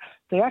time.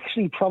 They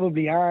actually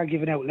probably are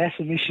giving out less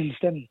emissions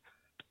than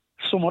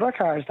some other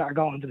cars that are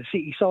going into the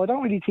city. So I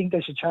don't really think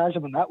they should charge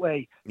them in that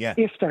way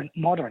if they're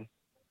modern.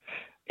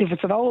 If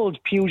it's an old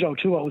Peugeot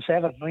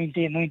 207,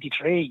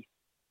 1993,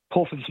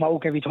 puff and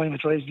smoke every time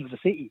it drives into the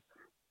city,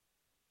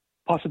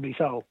 possibly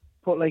so.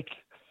 But like,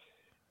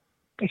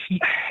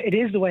 it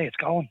is the way it's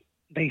going.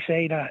 They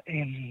say that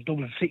in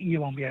Dublin City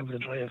you won't be able to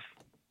drive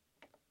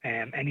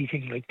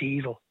anything like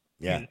diesel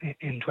in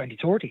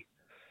 2030.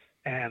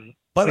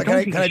 But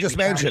can I just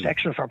mention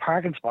extra for a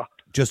parking spot?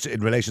 Just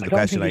in relation to the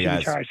question I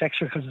asked, charge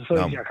extra because it's the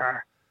size of your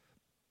car.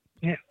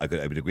 Yeah, I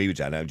would agree with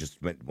you. And just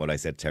what I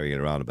said, Terry,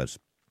 earlier on about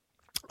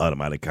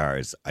automatic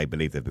cars, I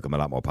believe they've become a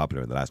lot more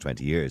popular in the last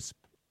 20 years.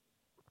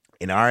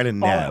 In Ireland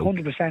now,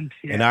 100%.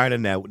 Yeah. In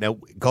Ireland now,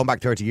 going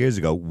back 30 years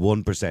ago,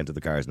 1% of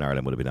the cars in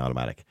Ireland would have been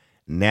automatic.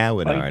 Now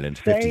in Ireland,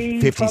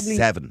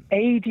 57.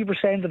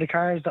 80% of the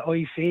cars that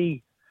I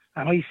see,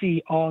 and I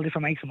see all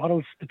different makes and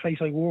models. The place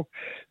I work,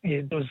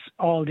 it does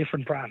all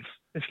different brands.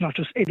 It's not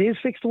just, it is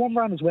fixed to one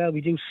brand as well.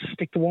 We do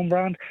stick to one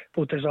brand,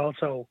 but there's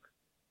also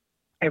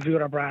every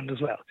other brand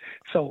as well.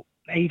 So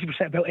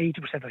about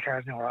 80% of the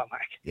cars now are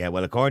automatic. Yeah,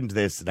 well, according to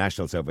this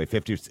national survey,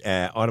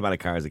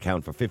 automatic cars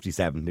account for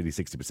 57, nearly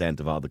 60%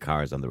 of all the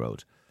cars on the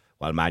road,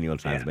 while manual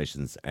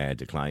transmissions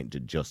declined to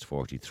just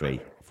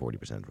 40%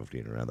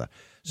 roughly around that.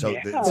 So,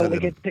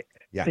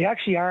 they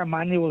actually are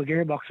manual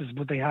gearboxes,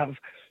 but they have,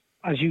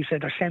 as you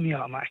said, they're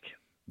semi-automatic.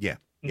 Yeah.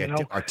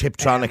 Or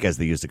Tiptronic, as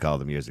they used to call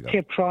them years ago.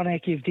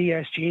 Tiptronic, you've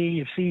DSG,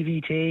 you've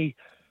CVT.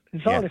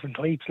 It's all different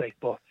types,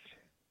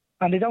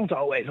 and they don't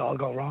always all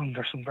go wrong.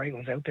 There's some great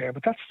ones out there,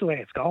 but that's the way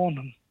it's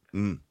going,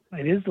 and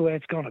it is the way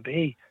it's going to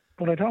be.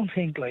 But I don't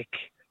think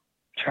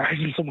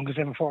charging someone because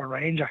they have a Ford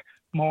Ranger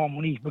more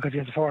money because he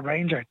has a Ford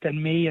Ranger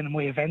than me and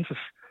my Aventus.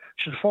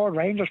 The Ford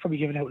Ranger's probably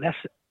giving out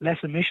less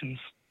emissions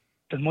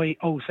than my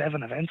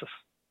 07 Aventus.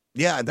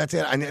 Yeah, that's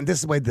it. And this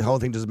is why the whole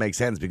thing doesn't make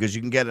sense, because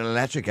you can get an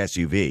electric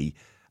SUV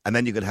and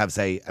then you could have,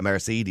 say, a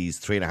Mercedes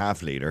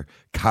 3.5 litre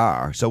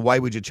car. So why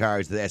would you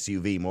charge the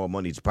SUV more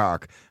money to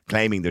park,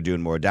 claiming they're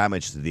doing more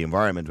damage to the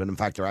environment, when in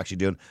fact they're actually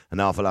doing an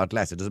awful lot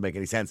less? It doesn't make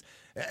any sense.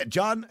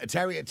 John,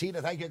 Terry, Tina,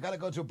 thank you. Got to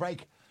go to a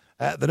break.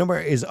 The number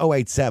is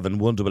 087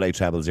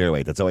 188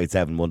 0008. That's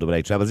 087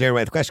 188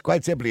 0008. The question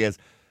quite simply is,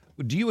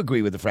 do you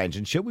agree with the French,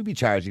 and should we be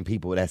charging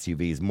people with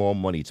SUVs more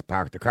money to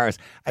park their cars?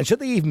 And should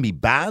they even be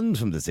banned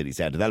from the city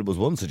centre? That was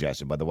one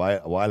suggestion a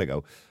while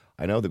ago.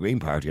 I know the Green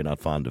Party are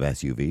not fond of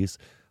SUVs,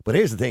 but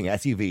here's the thing,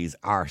 SUVs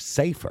are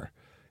safer.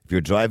 If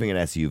you're driving an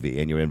SUV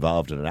and you're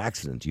involved in an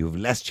accident, you have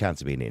less chance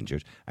of being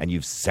injured, and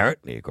you've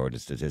certainly, according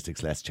to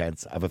statistics, less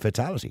chance of a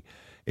fatality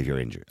if you're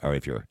injured or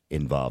if you're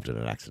involved in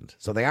an accident.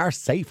 So they are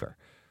safer.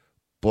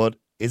 But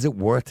is it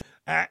worth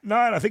it? No,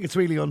 I think it's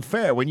really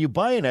unfair. When you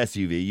buy an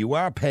SUV, you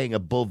are paying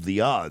above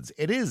the odds.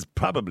 It is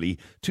probably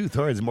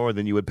 2/3 more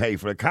than you would pay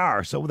for a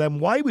car. So then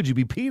why would you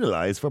be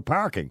penalised for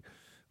parking?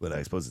 Well,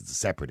 I suppose it's a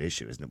separate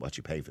issue, isn't it? What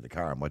you pay for the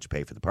car and what you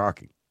pay for the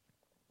parking.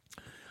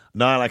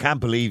 Niall, I can't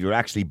believe you're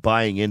actually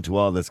buying into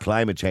all this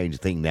climate change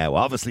thing now.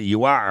 Obviously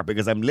you are,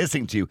 because I'm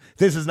listening to you.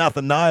 This is not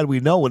the Niall we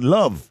know and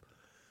love.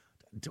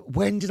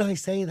 When did I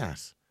say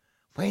that?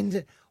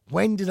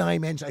 When did I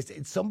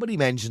mention? Somebody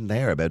mentioned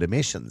there about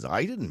emissions.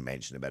 I didn't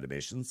mention about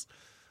emissions.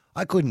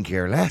 I couldn't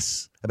care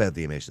less about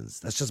the emissions.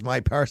 That's just my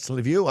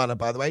personal view on it,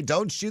 by the way.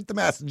 Don't shoot the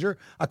messenger.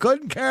 I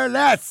couldn't care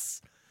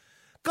less.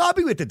 God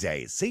be with the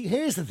days. See,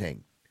 here's the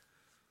thing.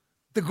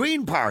 The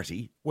Green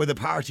Party were the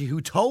party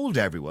who told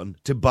everyone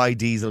to buy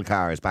diesel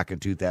cars back in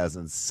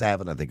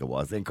 2007, I think it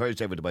was. They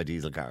encouraged everyone to buy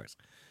diesel cars.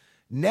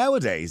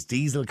 Nowadays,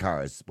 diesel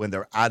cars, when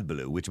they're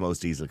AdBlue, which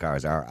most diesel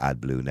cars are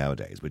AdBlue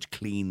nowadays, which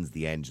cleans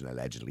the engine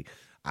allegedly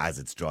as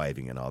it's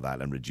driving and all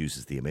that and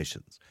reduces the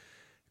emissions.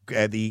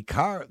 The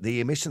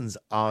emissions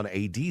on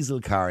a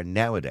diesel car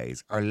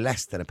nowadays are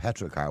less than a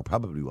petrol car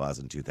probably was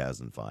in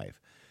 2005.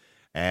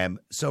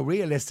 So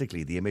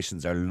realistically, the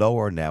emissions are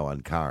lower now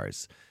on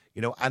cars.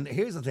 You know, and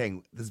here's the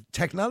thing, there's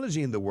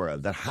technology in the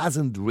world that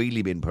hasn't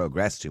really been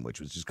progressed too much,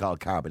 which is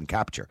called carbon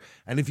capture.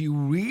 And if you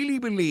really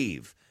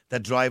believe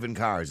that driving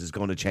cars is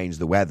going to change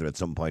the weather at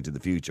some point in the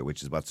future,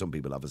 which is what some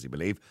people obviously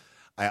believe,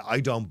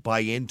 I don't buy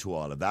into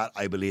all of that.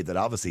 I believe that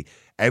obviously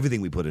everything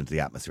we put into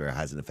the atmosphere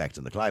has an effect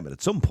on the climate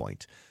at some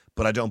point.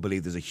 But I don't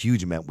believe there's a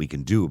huge amount we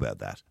can do about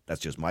that.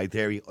 That's just my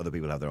theory. Other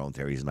people have their own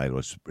theories, and I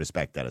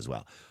respect that as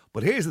well.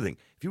 But here's the thing.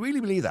 If you really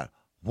believe that,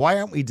 why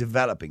aren't we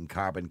developing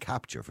carbon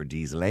capture for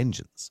diesel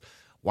engines?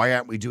 Why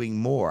aren't we doing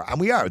more? And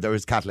we are. There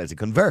is catalytic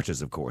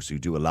converters, of course, who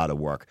do a lot of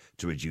work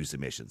to reduce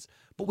emissions.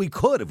 But we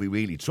could if we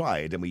really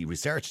tried and we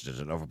researched it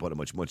and never put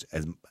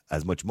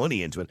as much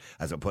money into it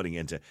as we're putting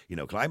into,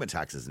 climate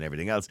taxes and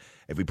everything else.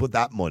 If we put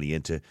that money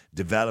into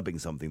developing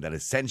something that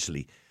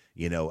essentially,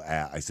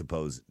 I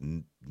suppose,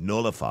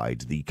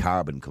 nullified the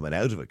carbon coming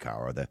out of a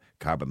car or the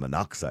carbon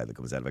monoxide that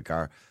comes out of a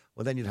car,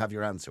 well, then you'd have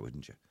your answer,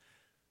 wouldn't you?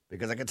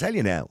 Because I can tell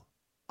you now,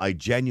 I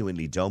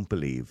genuinely don't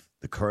believe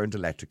the current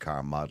electric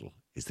car model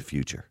is the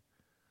future.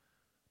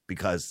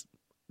 Because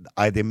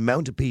the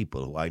amount of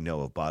people who I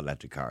know have bought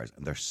electric cars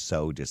and they're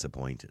so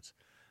disappointed.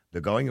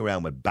 They're going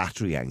around with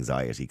battery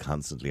anxiety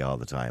constantly all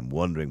the time,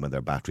 wondering when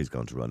their battery's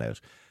going to run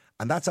out.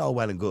 And that's all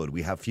well and good.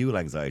 We have fuel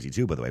anxiety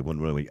too, by the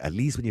way. At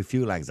least when you have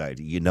fuel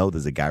anxiety, you know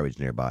there's a garage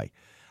nearby.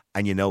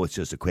 And you know it's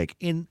just a quick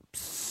in,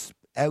 psst,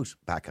 out,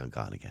 back and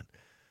gone again.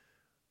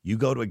 You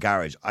go to a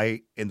garage.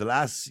 In the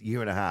last year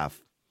and a half,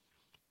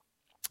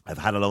 I've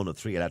had a loan of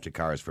 3 electric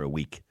cars for a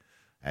week.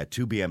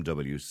 2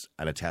 BMWs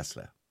and a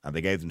Tesla. And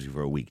they gave them to me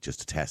for a week just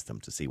to test them,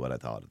 to see what I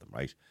thought of them,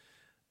 right?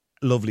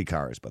 Lovely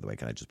cars, by the way,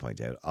 can I just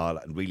point out. All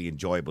really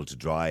enjoyable to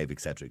drive,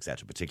 etc.,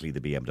 particularly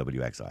the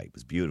BMW XI. It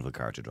was a beautiful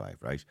car to drive,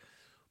 right?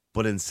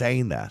 But in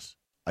saying that,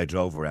 I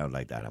drove around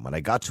like that. And when I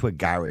got to a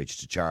garage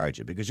to charge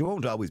it, because you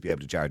won't always be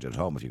able to charge it at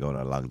home if you're going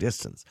on a long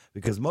distance,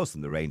 because most of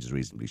them, the range is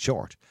reasonably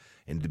short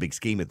in the big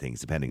scheme of things,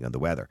 depending on the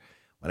weather.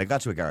 When I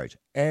got to a garage,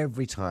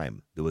 every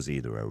time there was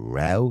either a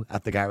row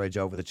at the garage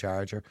over the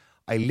charger,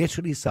 I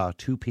literally saw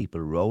 2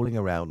 people rolling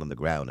around on the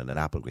ground in an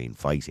apple green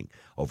fighting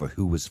over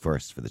who was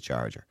first for the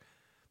charger.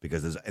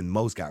 Because in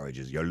most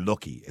garages, you're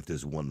lucky if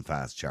there's one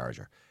fast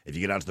charger. If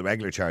you get onto the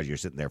regular charger, you're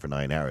sitting there for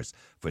 9 hours.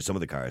 For some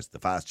of the cars, the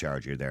fast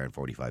charger, you're there in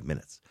 45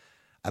 minutes.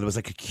 And it was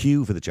like a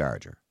queue for the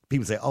charger.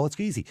 People say, oh, it's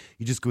easy.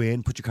 You just go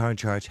in, put your car in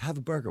charge, have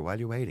a burger while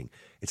you're waiting.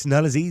 It's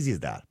not as easy as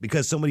that,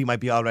 because somebody might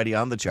be already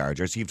on the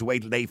charger, so you have to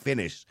wait till they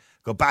finish,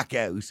 go back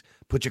out,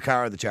 put your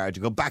car on the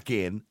charger, go back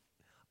in.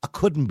 I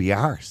couldn't be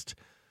arsed.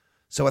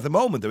 So at the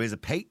moment, there is a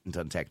patent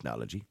on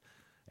technology.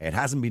 It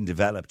hasn't been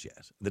developed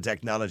yet. The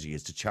technology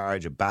is to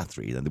charge a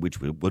battery, which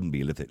wouldn't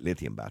be a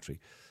lithium battery,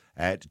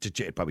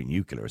 probably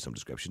nuclear of some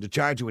description, to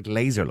charge it with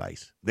laser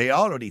light. They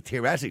already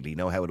theoretically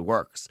know how it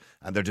works,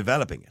 and they're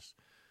developing it.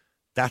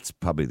 That's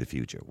probably the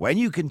future. When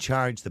you can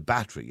charge the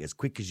battery as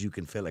quick as you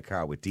can fill a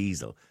car with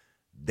diesel,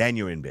 then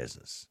you're in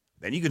business.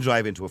 Then you can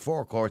drive into a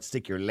forecourt,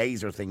 stick your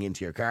laser thing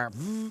into your car,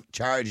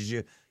 charges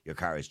you, your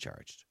car is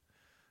charged.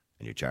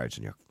 And you're charged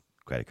on your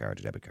credit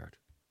card or debit card.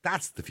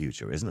 That's the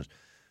future, isn't it?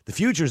 The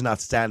future is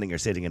not standing or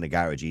sitting in a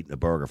garage eating a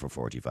burger for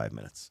 45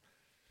 minutes.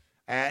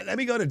 Let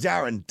me go to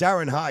Darren.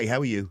 Darren, hi, how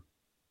are you?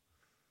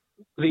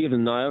 Good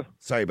evening, Niall.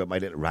 Sorry about my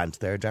little rant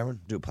there, Darren.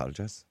 I do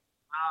apologise.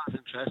 It's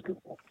interesting.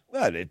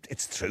 Well,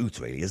 it's truth,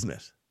 really, isn't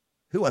it?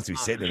 Who wants to be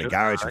sitting in a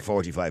garage for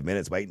 45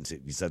 minutes waiting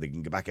so they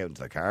can get back out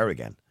into their car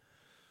again?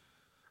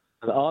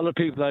 And all the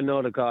people I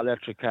know that got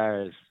electric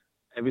cars,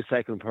 every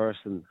second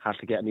person has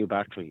to get a new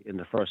battery in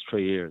the first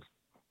 3 years.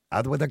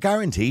 Well, they're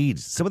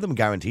guaranteed. Some of them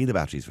guarantee the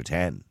batteries for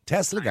 10.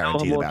 Tesla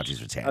guarantee the batteries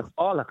for 10. That's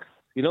bollocks.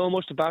 You know how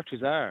much the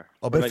batteries are?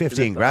 About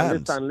 15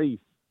 grand.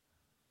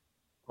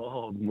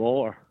 Oh,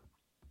 more.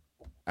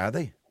 Are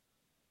they?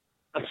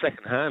 That's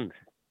second hand.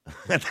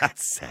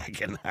 That's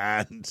second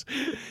hand.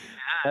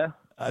 Yeah.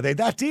 Are they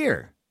that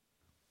dear?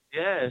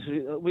 Yeah,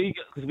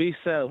 because we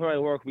sell, where I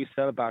work, we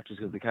sell batteries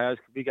because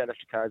we get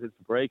electric cars into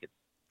breaking.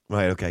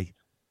 Right, okay.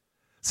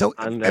 So,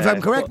 if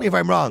I'm correct me if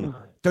I'm wrong,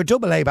 they're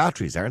AA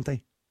batteries, aren't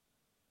they?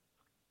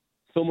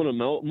 Some of them,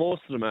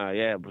 most of them are,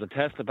 yeah, but the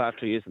Tesla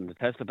battery isn't. The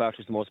Tesla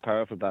battery is the most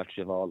powerful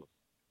battery of all.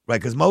 Right,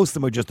 because most of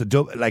them are just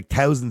like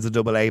thousands of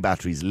AA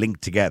batteries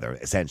linked together,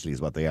 essentially,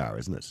 is what they are,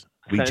 isn't it?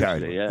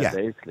 Rechargeable. Yeah,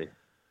 basically.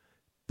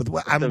 But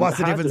what's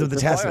the difference of the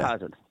Tesla? Fire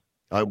hazard.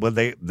 Well,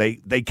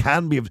 they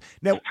can be.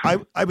 Now,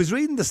 I was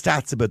reading the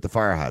stats about the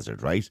fire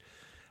hazard, right?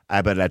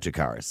 About electric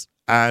cars.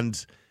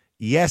 And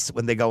yes,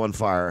 when they go on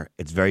fire,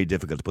 it's very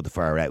difficult to put the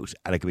fire out.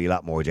 And it can be a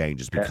lot more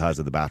dangerous because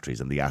of the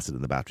batteries and the acid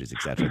in the batteries,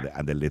 etc.,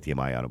 and the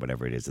lithium ion or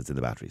whatever it is that's in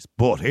the batteries.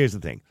 But here's the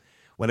thing.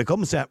 When it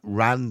comes to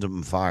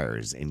random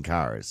fires in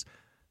cars,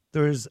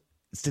 there's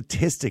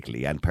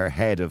statistically and per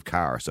head of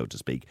car, so to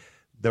speak,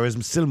 there is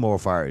still more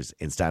fires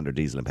in standard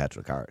diesel and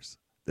petrol cars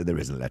than there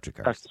is in electric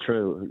cars. That's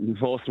true.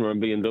 Most of them are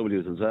in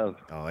BMWs as well.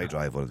 Oh, I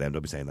drive one of them.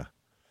 Don't be saying that.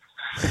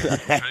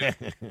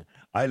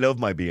 I love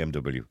my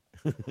BMW.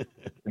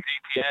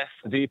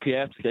 The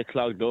DPF get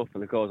clogged up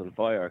and it goes on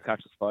fire or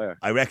catches fire.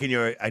 I reckon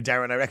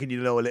Darren, I reckon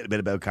you know a little bit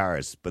about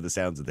cars, by the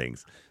sounds of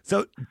things.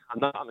 So I'm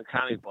not a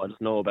mechanic, but I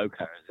just know about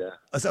cars,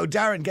 yeah. So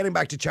Darren, getting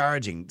back to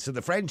charging, so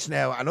the French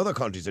now and other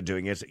countries are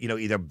doing it,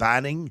 either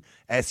banning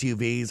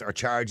SUVs or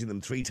charging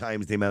them 3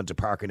 times the amount to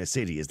park in a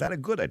city. Is that a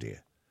good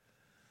idea?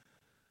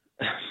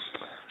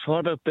 So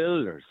what about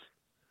builders?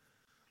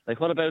 Like,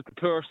 what about the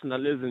person that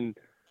lives in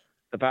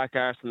the back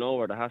arse of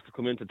nowhere that has to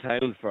come into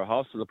town for a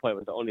hospital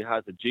appointment that only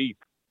has a Jeep?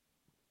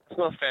 It's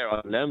not fair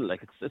on them.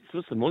 Like, it's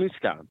just a money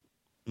scam.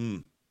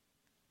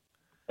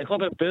 Like, what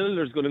about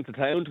builders going into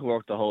town to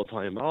work the whole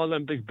time? All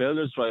them big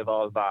builders drive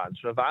all vans.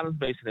 So a van is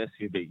basically an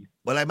SUV.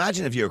 Well, I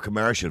imagine if you're a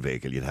commercial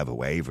vehicle, you'd have a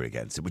waiver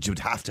against it, which you would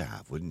have to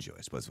have, wouldn't you?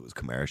 I suppose it was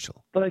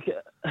commercial. But, like,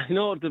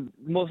 one of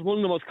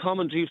the most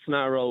common Jeeps on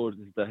our road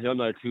is the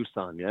Hyundai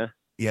Tucson, yeah?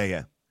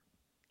 Yeah.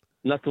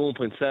 And that's the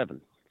 1.7.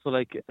 So,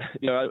 like,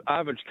 your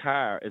average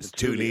car is a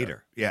 2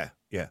 litre. Yeah.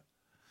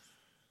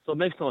 So it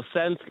makes no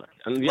sense. Like.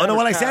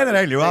 I said that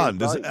earlier on.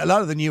 There's a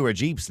lot of the newer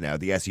Jeeps now,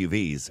 the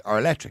SUVs, are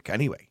electric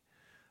anyway.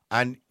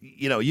 And,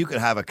 you could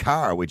have a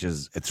car which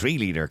is a 3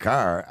 litre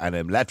car and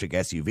an electric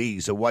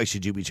SUV, so why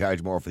should you be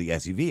charged more for the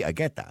SUV? I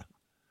get that.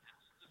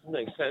 It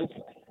makes sense.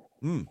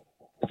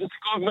 It's just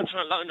the government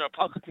trying to line their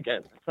pockets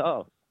again. That's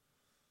all.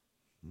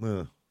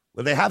 Well,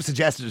 Well, they have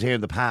suggested it here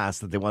in the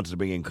past that they wanted to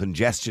bring in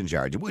congestion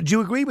charges. Would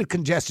you agree with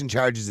congestion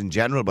charges in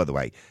general, by the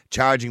way?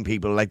 Charging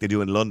people like they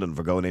do in London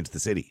for going into the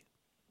city,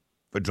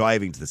 for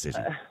driving to the city?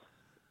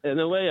 In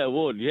a way I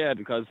would, yeah,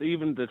 because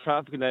even the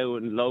traffic now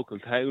in local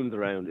towns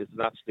around is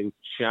an absolute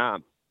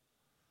sham.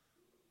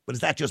 But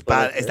is that just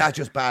bad? Is that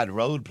just bad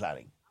road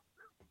planning?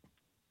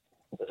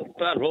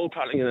 Bad road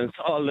planning, and it's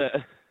all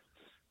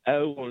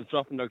everyone's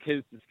dropping their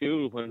kids to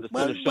school when the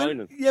sun is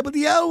shining. Yeah, but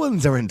the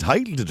Elwins are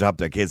entitled to drop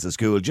their kids to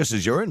school just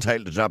as you're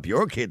entitled to drop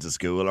your kids to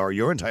school or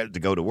you're entitled to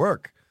go to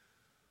work.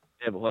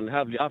 Yeah, but when they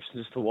have the option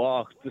just to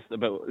walk, just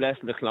about less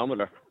than a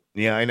kilometre.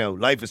 Yeah, I know.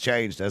 Life has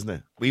changed, hasn't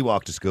it? We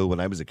walked to school when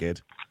I was a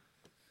kid.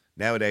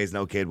 Nowadays,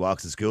 no kid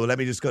walks to school. Let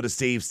me just go to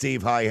Steve.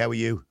 Steve, hi, how are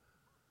you?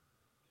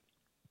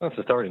 What's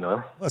the story,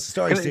 Niall? What's the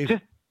story, Steve?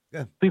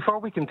 Before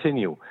we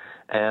continue,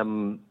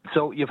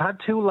 so you've had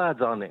two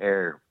lads on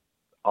air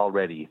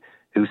already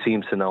who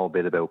seems to know a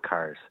bit about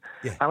cars.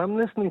 Yeah. And I'm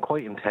listening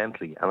quite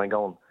intently, and I'm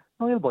going,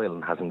 Niall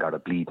Boylan hasn't got a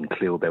bleeding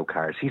clue about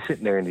cars. He's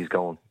sitting there and he's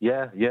going,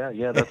 yeah,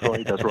 that's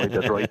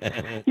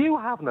right. You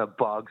haven't a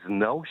bog's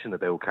notion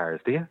about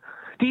cars, do you?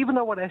 Do you even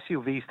know what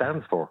SUV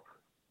stands for?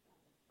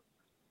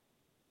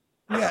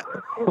 Yeah.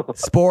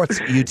 Sports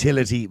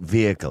Utility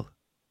Vehicle.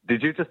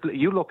 Did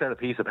you looked at a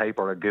piece of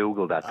paper or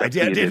Googled that? I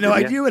didn't know.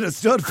 I knew what it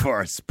stood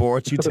for.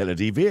 Sports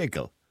Utility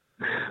Vehicle.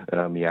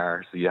 So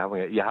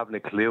you haven't a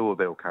clue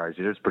about cars.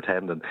 You're just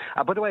pretending.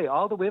 By the way,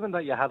 all the women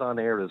that you had on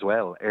air as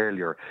well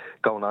earlier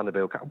going on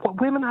about cars. What,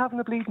 women haven't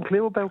a bleeding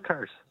clue about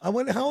cars?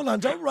 Well, hold on,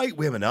 don't write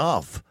women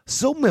off.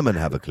 Some women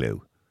have a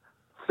clue.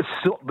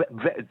 So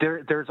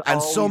there's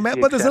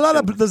but there's a lot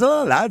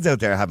of lads out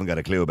there who haven't got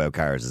a clue about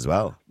cars as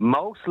well.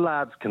 Most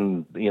lads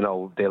can,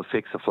 they'll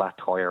fix a flat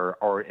tire,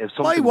 or if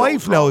something. My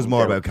wife knows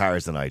more about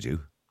cars than I do.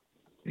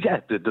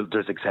 Yeah,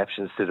 there's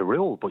exceptions to the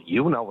rule, but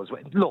you know as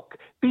well. Look,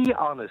 be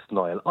honest,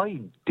 Niall.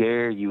 I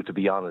dare you to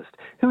be honest.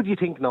 Who do you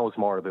think knows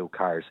more about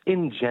cars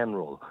in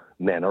general,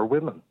 men or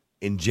women?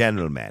 In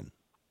general, men.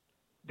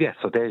 Yeah,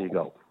 so there you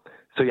go.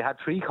 So you had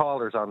three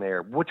callers on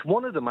there, which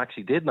one of them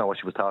actually did know what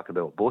she was talking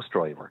about, bus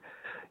driver.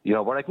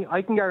 But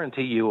I can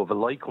guarantee you if a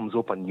light comes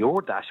up on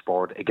your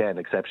dashboard, again,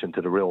 exception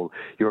to the rule,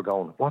 you're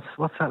going, what's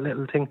that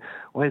little thing?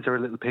 Why is there a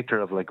little picture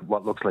of like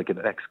what looks like an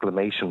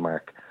exclamation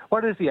mark?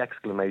 What is the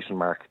exclamation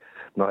mark,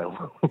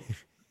 Niall?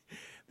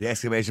 The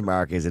exclamation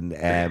mark is an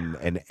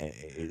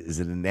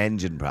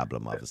engine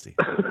problem, obviously.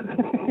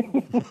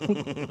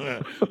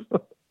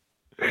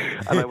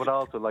 And I would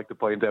also like to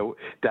point out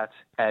that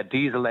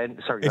diesel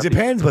engine... Sorry, it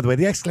depends, by the way.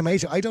 The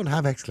exclamation... I don't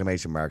have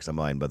exclamation marks on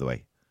mine, by the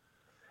way.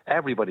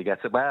 Everybody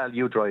gets it. Well,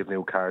 you drive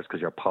new cars because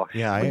you're posh.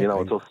 Yeah,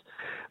 it's us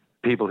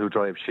people who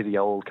drive shitty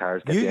old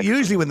cars.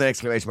 Usually when the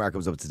exclamation mark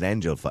comes up, it's an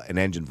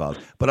engine fault.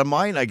 But on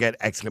mine, I get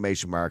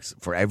exclamation marks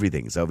for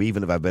everything. So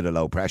even if I've been at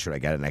low pressure, I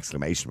get an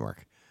exclamation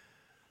mark.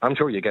 I'm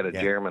sure you get a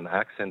German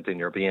accent in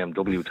your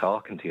BMW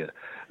talking to you.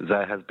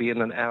 There has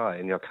been an error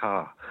in your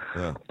car.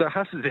 Yeah.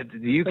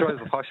 You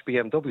drive a posh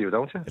BMW,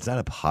 don't you? It's not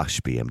a posh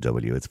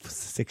BMW. It's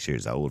 6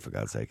 years old, for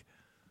God's sake.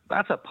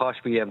 That's a posh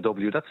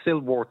BMW. That's still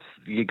worth...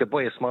 You could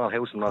buy a small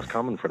house in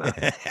Roscommon for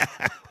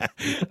that.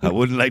 I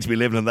wouldn't like to be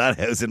living in that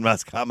house in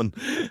Roscommon.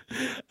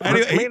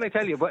 Anyway, I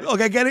tell you...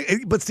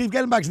 But Steve,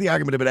 getting back to the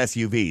argument about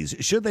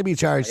SUVs, should they be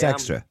charged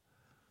extra?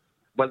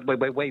 Well,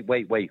 wait.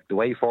 The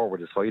way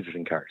forward is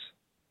hydrogen cars.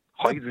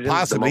 Hydrogen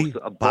possibly, is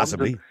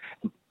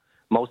the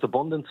most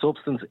abundant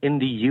substance in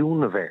the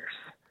universe.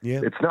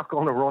 Yeah. It's not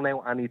going to run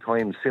out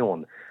anytime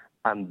soon.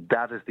 And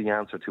that is the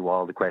answer to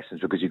all the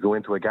questions, because you go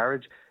into a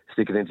garage,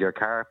 stick it into your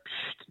car,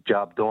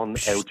 job done,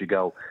 out you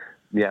go.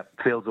 Yeah,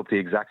 fills up the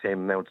exact same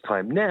amount of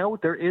time. Now,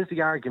 there is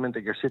the argument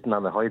that you're sitting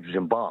on a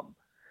hydrogen bomb,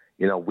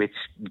 which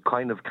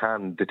kind of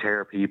can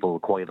deter people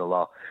quite a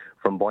lot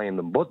from buying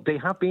them. But they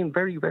have been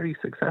very, very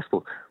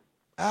successful.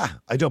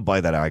 I don't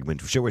buy that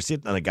argument. Sure, we're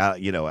sitting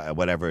on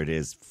whatever it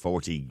is,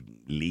 40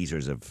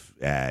 litres of,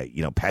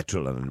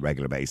 petrol on a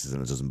regular basis,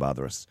 and it doesn't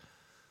bother us.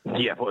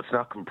 Yeah, but it's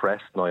not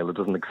compressed, Niall. It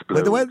doesn't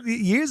explode.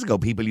 Years ago,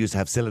 people used to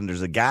have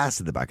cylinders of gas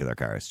in the back of their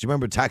cars. Do you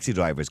remember taxi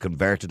drivers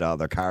converted all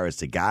their cars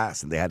to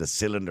gas, and they had a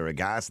cylinder of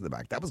gas in the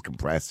back? That was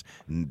compressed,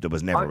 and there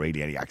was never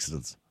really any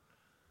accidents.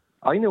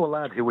 I knew a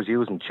lad who was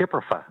using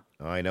chipper fat.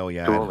 Oh, I know,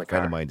 yeah. A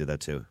friend of mine did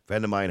that too. A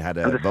friend of mine had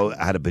a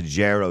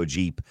Pajero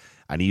Jeep,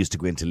 and he used to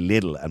go into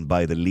Lidl and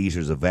buy the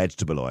litres of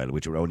vegetable oil,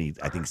 which were only,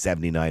 I think,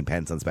 79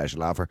 pence on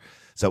special offer.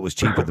 So it was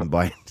cheaper than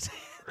buying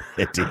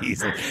a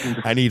diesel.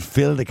 And he'd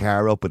fill the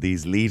car up with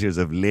these litres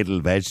of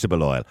Lidl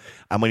vegetable oil.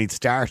 And when he'd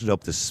started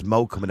up, the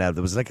smoke coming out,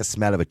 there was like a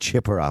smell of a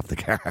chipper off the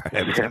car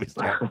every time he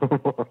started.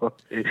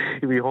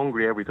 You'd be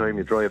hungry every time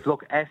you drive.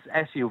 Look,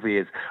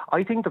 SUVs,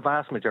 I think the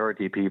vast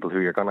majority of people who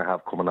you're going to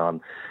have coming on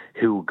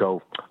who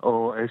go,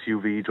 oh,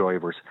 SUV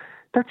drivers,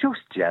 they're just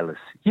jealous.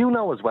 You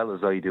know as well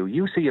as I do.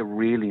 You see a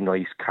really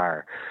nice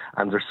car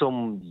and there's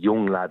some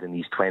young lad in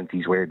his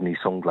 20s wearing these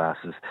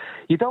sunglasses.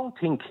 You don't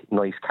think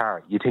nice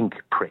car, you think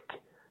prick.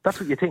 That's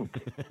what you think.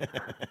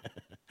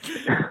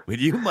 Well,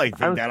 you might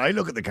think that. I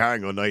look at the car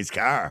and go, nice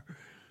car.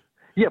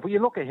 Yeah, but you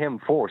look at him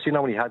first, you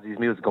know, when he has these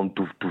music going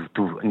doof, doof,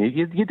 doof, and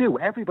you do.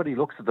 Everybody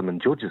looks at them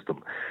and judges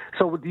them.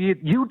 So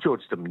you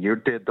judge them. You're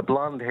the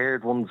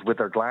blonde-haired ones with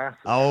their glasses.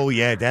 Oh,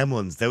 yeah, them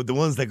ones. The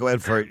ones that go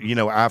out for,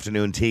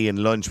 afternoon tea and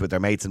lunch with their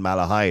mates in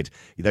Malahide.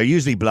 They're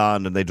usually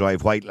blonde and they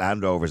drive white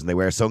Land Rovers and they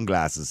wear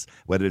sunglasses,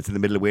 whether it's in the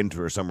middle of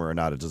winter or summer or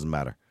not, it doesn't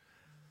matter.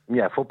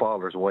 Yeah,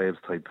 footballers, wives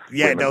type.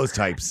 Yeah, women. those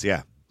types,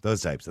 yeah.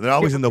 Those types. And they're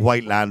always in the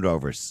white Land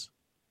Rovers.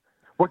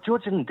 We're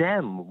judging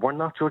them. We're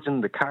not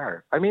judging the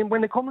car. I mean,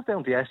 when it comes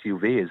down to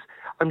SUVs,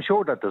 I'm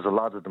sure that there's a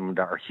lot of them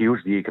that are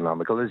hugely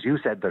economical. As you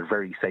said, they're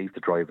very safe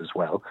to drive as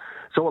well.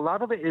 So a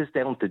lot of it is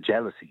down to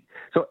jealousy.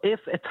 So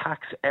if a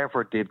tax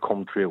ever did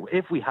come through,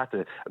 if we had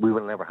to, we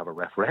will never have a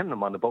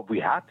referendum on it, but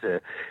we had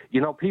to,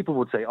 people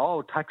would say,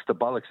 oh, tax the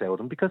bollocks out of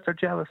them because they're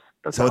jealous.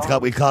 So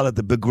we call it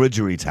the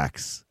begrudgery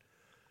tax.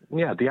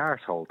 Yeah, the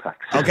arsehole tax.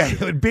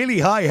 Okay, Billy,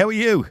 hi, how are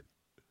you?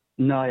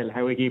 Niall,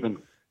 how are we keeping?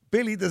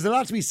 Billy, there's a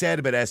lot to be said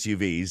about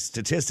SUVs.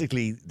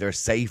 Statistically, they're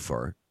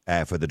safer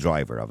for the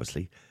driver,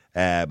 obviously.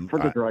 For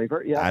the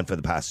driver, yeah. And for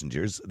the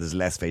passengers. There's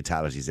less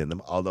fatalities in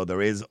them, although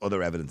there is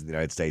other evidence in the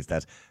United States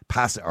that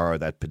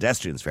that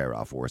pedestrians fare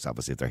off worse,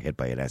 obviously, if they're hit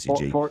by an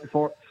SUV.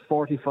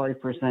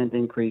 45%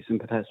 increase in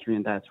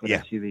pedestrian deaths with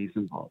SUVs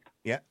involved.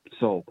 Yeah.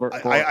 So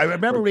I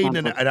remember reading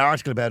an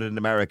article about it in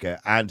America,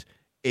 and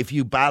if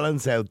you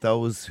balance out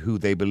those who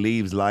they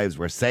believe's lives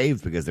were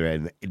saved because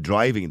they're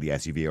driving in the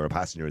SUV or a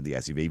passenger in the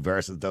SUV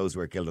versus those who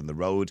are killed on the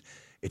road,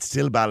 it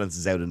still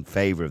balances out in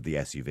favour of the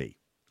SUV.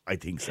 I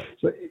think so.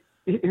 So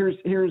here's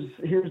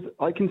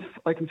I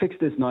can fix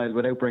this, Niall,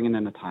 without bringing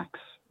in a tax,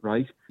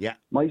 right? Yeah.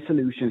 My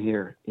solution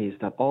here is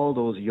that all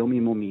those yummy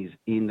mummies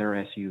in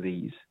their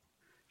SUVs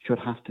should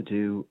have to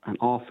do an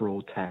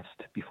off-road test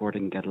before they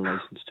can get a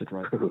license to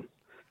drive.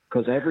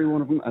 Because every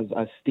one of them,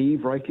 as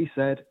Steve rightly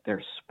said,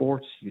 they're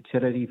sports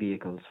utility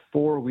vehicles,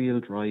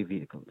 four-wheel drive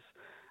vehicles.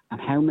 And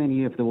how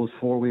many of those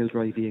four-wheel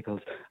drive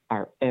vehicles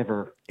are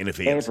ever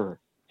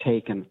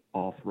taken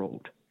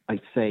off-road?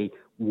 I'd say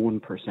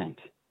 1%.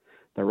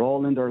 They're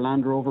all in their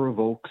Land Rover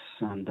Evokes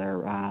and their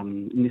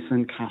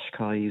Nissan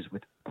Qashqais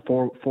with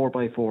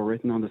 4x4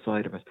 written on the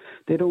side of it.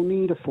 They don't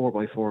need a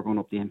 4x4 going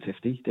up the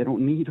M50. They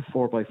don't need a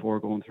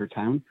 4x4 going through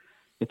town.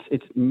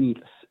 It's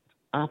needless. It's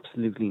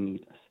absolutely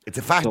needless. It's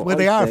a fact. Well,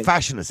 they are a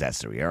fashion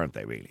accessory, aren't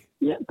they, really?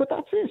 Yeah, but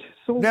that's it.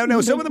 So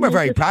no, some of them are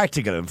very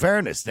practical, in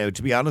fairness. Now,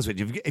 to be honest with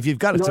you, if you've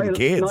got some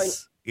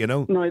kids,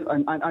 No,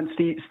 and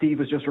Steve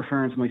was just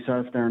referring to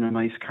myself there in a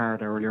nice car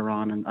earlier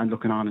on and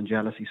looking on in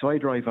jealousy. So I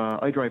drive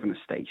an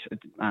estate,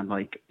 and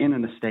like in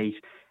an estate,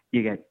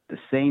 you get the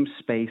same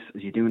space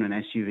as you do in an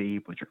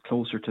SUV, but you're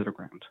closer to the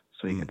ground.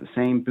 So you get the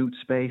same boot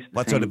space.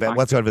 What sort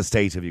of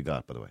estate have you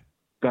got, by the way?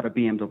 Got a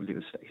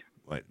BMW estate.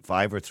 Right,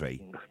 5 or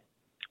 3?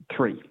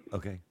 3.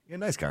 Okay, yeah,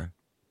 nice car.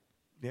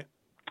 Yeah.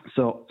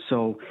 So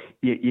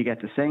you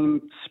get the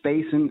same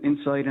space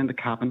inside in the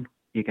cabin.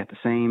 You get the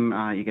same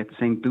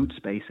boot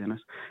space in it.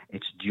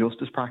 It's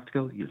just as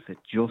practical. You'll fit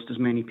just as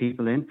many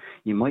people in.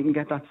 You mightn't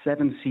get that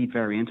 7-seat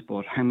variant,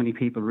 but how many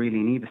people really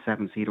need a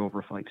 7-seat over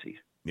a 5-seat?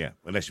 Yeah,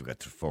 unless you've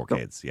got 4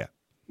 kids. Yeah.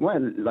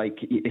 Well, like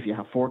if you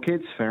have 4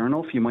 kids, fair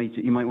enough. You might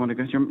want to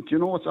go. Do you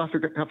know what's after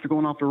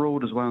going off the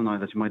road as well now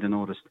that you might have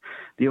noticed?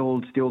 The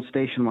old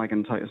station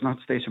wagon type. It's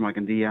not station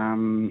wagon. The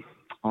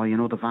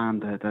the van,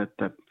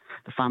 the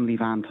family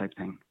van type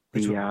thing.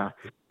 The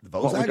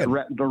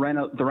Volkswagen? The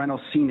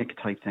Renault Scenic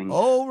type thing.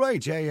 Oh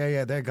right,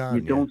 yeah, they're gone.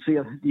 You don't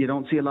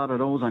see a lot of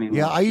those anymore.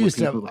 Yeah, I used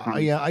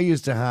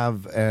to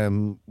have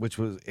which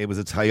was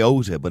a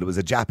Toyota, but it was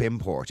a Jap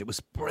import. It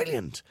was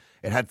brilliant.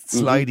 It had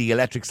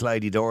electric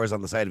slidey doors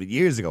on the side of it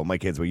years ago. My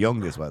kids were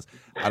young. This was,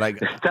 and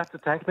that's a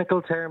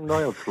technical term,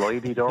 Niall.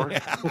 Slidey doors,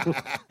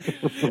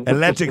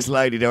 electric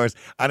slidey doors,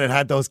 and it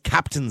had those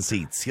captain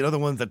seats. You know, the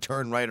ones that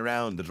turn right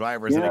around. The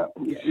drivers. Yeah,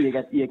 you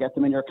get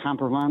them in your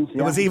camper vans. Yeah.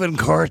 There was even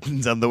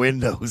curtains on the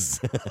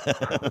windows.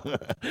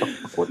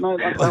 But no,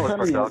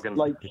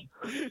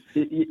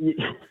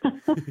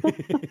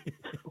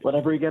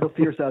 whatever you get up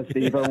to yourself,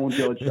 Steve, I won't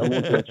judge.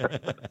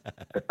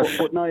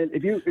 But Niall,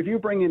 if you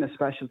bring in a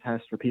special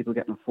test for people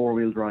getting a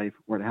 4-wheel drive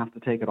where they have to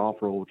take it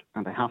off-road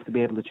and they have to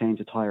be able to change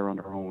a tyre on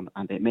their own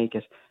and they make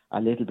it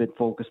a little bit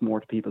focused more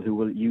to people who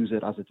will use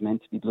it as it's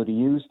meant to be bloody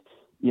used,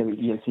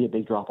 you'll see a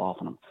big drop-off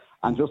on them.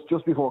 And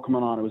just before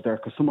coming on, I was there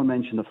because someone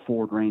mentioned a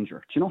Ford Ranger.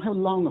 Do you know how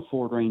long a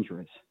Ford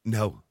Ranger is?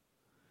 No.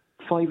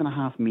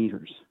 5.5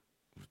 meters.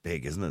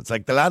 Big, isn't it? It's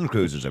like the Land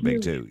Cruisers are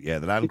big too. Yeah,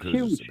 the Land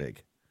Cruisers are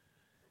big.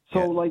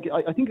 So,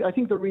 I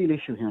think the real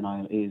issue here,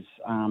 Niall, is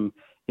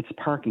it's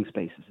parking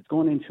spaces. It's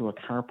going into a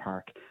car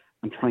park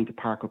and trying to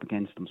park up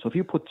against them. So if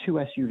you put 2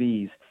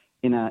 SUVs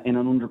in an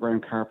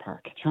underground car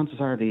park, chances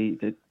are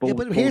both. Yeah,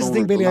 but here's the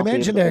thing, Billy. I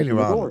mentioned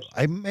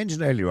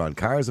earlier on.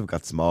 Cars have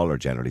got smaller,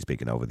 generally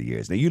speaking, over the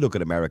years. Now you look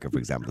at America, for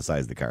example, the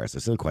size of the cars; they're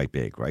still quite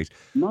big, right?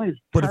 Nice.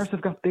 Cars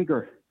have got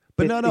bigger.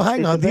 But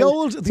hang on. The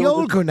old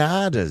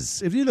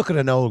Granadas. If you look at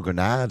an old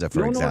Granada,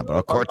 for example,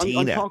 or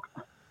Cortina.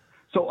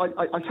 So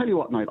I tell you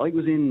what, Niall. I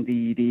was in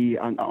the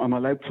I'm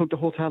allowed to plug the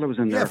hotel I was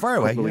in there. Yeah, far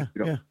away.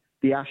 Yeah.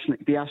 The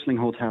Ashling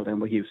Hotel down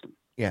by Houston.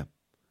 Yeah.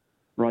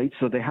 right?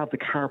 So they have the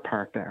car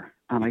park there.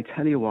 And I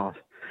tell you what,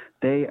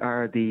 they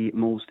are the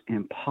most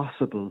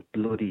impossible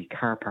bloody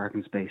car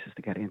parking spaces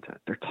to get into.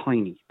 They're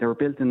tiny. They were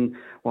built in,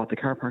 the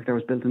car park there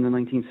was built in the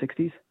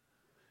 1960s.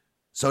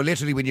 So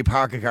literally when you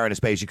park a car in a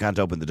space, you can't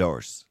open the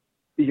doors?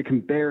 You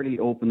can barely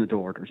open the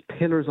door. There's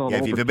pillars all over.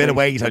 Yeah, if you've a bit of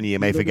weight on you, you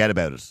may forget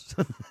about it.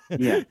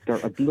 Yeah, they're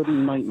a bloody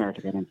nightmare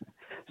to get into.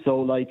 So,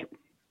 like,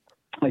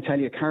 I tell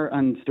you,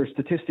 and there's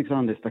statistics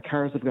on this, the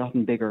cars have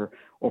gotten bigger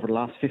over the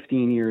last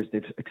 15 years.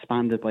 They've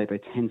expanded by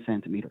about 10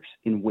 centimetres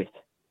in width.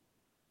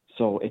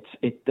 So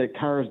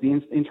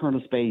the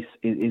internal space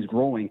is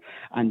growing.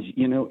 And,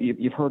 you know,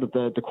 you've heard of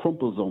the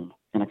crumple zone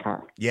in a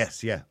car.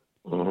 Yes, yeah.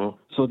 Mm-hmm.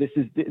 So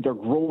they're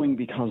growing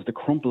because the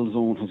crumple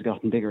zone has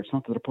gotten bigger. It's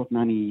not that they're putting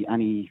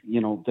any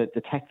you know,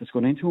 the tech that's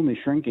going into them is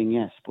shrinking,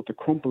 yes, but the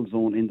crumple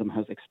zone in them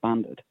has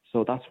expanded.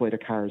 So that's why the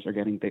cars are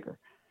getting bigger.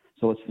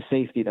 So it's the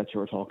safety that you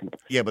were talking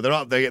about. Yeah,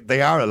 but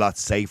they are a lot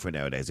safer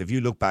nowadays. If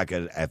you look back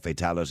at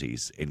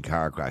fatalities in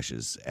car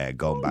crashes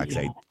going back,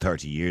 say,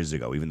 30 years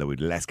ago, even though we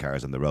had less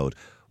cars on the road,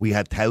 we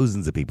had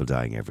thousands of people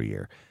dying every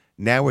year.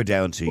 Now we're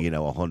down to,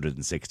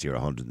 160 or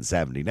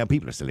 170. Now,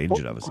 people are still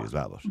injured, obviously, as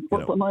well.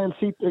 But Niall,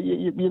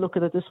 you look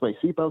at it this way.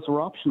 Seatbelts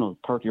were optional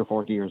 30 or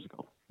 40 years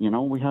ago. You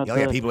know, we had...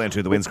 people went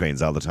through the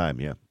windscreens all the time,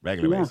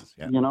 regular basis.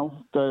 Yeah. You know,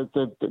 the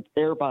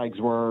airbags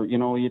were,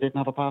 you didn't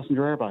have a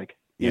passenger airbag.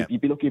 Yeah.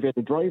 You'd be lucky if you had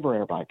a driver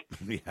airbag.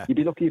 Yeah. You'd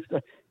be lucky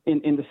if,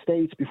 in the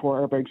States,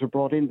 before airbags were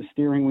brought in, the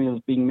steering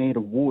wheels being made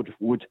of wood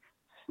would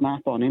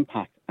snap on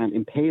impact and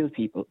impale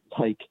people.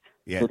 So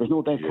there's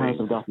no doubt cars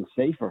have gotten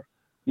safer.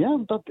 Yeah,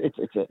 but it's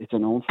a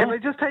known fact. Can I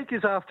just take you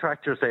off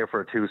track just there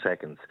for 2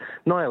 seconds?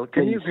 Niall,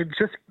 can you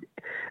just...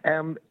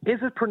 is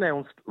it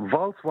pronounced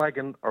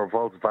Volkswagen or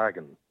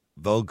Volkswagen?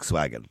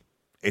 Volkswagen.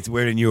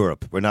 We're in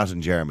Europe. We're not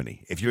in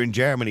Germany. If you're in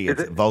Germany,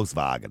 it's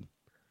Volkswagen.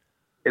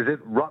 Is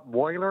it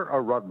Rottweiler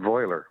or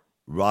Rottweiler?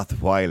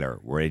 Rottweiler.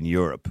 We're in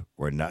Europe.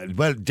 We're not...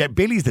 Well,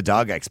 Billy's the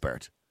dog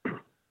expert. Is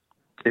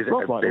it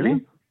Rottweiler,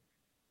 Billy?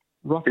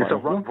 Rottweiler. It's a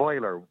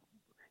Rottweiler.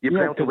 You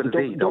pronounce it with a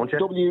V, don't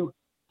you?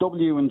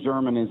 W in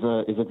German is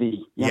a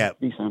V. Yeah.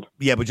 V sound.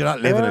 Yeah, but you're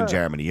not living in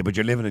Germany. But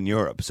you're living in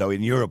Europe. So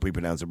in Europe, we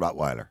pronounce it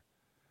Rottweiler.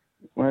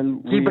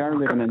 Well, we are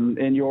living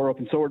in Europe,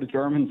 and so are the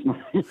Germans.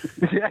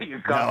 Yeah, you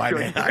got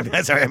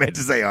it. Sorry, I meant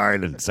to say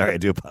Ireland. Sorry, I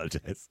do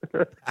apologise.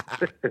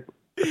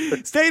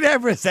 Stay there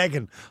for a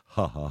second.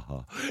 Ha, ha,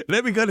 ha.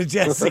 Let me go to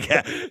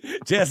Jessica.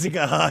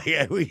 Jessica,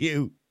 hi, how are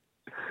you?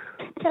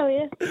 How are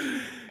you?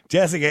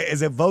 Jessica,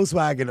 is it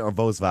Volkswagen or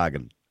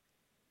Volkswagen?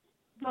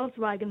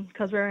 Volkswagen,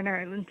 because we're in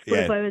Ireland. But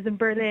if I was in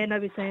Berlin,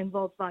 I'd be saying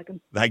Volkswagen.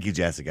 Thank you,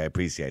 Jessica. I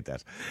appreciate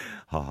that.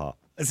 Ha ha.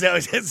 So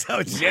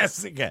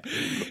Jessica,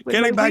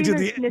 getting back to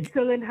the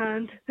schnitzel in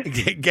hand.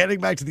 Getting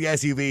back to the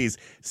SUVs,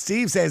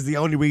 Steve says the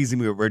only reason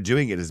we're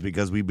doing it is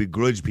because we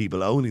begrudge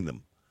people owning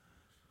them.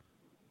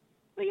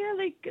 Well, yeah,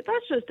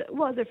 that's just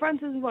the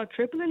France is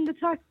tripling the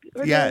tax.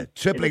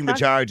 Tripling the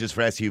charges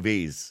for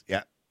SUVs.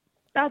 Yeah.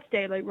 That's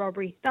daylight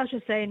robbery. That's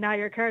just saying, now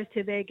your car's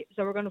too big,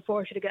 so we're going to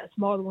force you to get a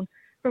smaller one.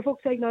 For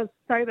fuck's sake, no,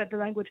 sorry about the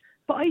language,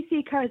 but I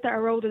see cars that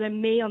are older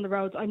than me on the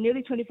roads. I'm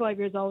nearly 25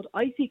 years old.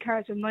 I see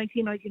cars from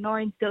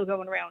 1999 still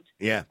going around.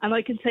 Yeah. And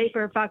I can say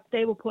for a fact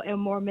they will put in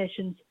more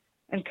emissions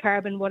and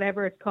carbon,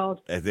 whatever it's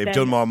called. They've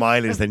done more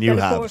mileage than you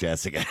have,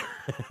 Jessica.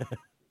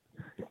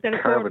 Than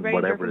a Ford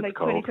Ranger from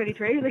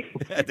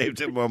 2023. They've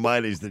done more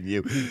mileage than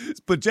you.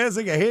 But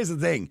Jessica, here's the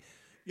thing.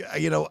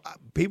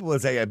 People will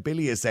say,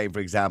 Billy is saying,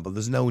 for example,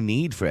 there's no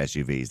need for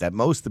SUVs, that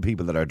most of the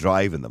people that are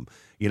driving them,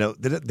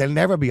 they'll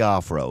never be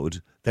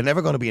off-road. They're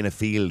never going to be in a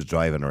field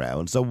driving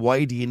around. So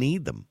why do you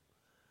need them?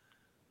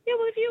 Yeah,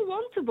 well, if you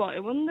want to buy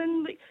one,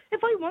 then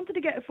if I wanted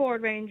to get a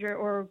Ford Ranger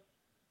or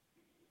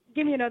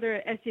give me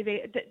another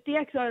SUV, the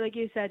XI, like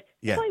you said,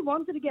 if I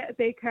wanted to get a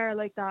big car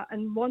like that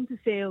and want to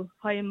feel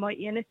high and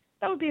mighty in it,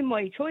 that would be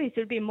my choice. It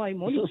would be my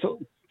money. So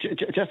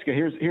Jessica,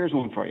 here's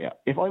one for you.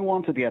 If I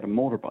wanted to get a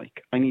motorbike,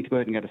 I need to go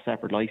out and get a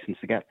separate license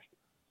to get it.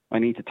 I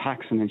need to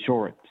tax and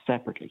insure it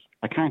separately.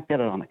 I can't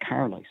get it on a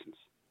car license,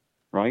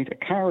 right?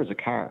 A car is a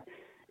car.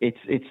 It's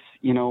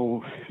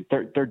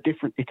they're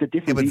different. It's a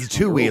different. Yeah, but it's a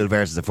two-wheel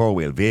versus a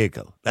four-wheel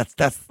vehicle. That's.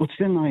 But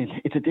still, Niall,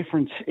 it's a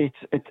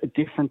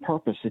different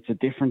purpose. It's a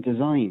different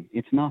design.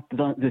 It's not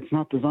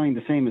designed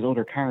the same as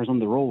other cars on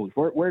the road.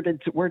 Where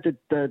did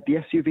the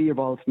SUV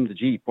evolve from the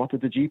Jeep? What did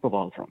the Jeep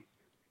evolve from?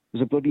 It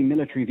was a bloody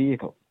military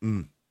vehicle.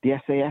 Mm. The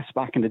SAS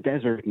back in the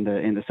desert in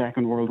the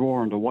Second World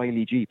War and the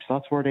Wiley Jeeps.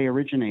 That's where they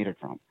originated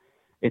from.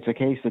 It's a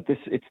case that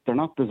they're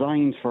not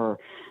designed for.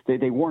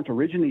 They weren't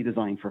originally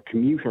designed for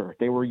commuter.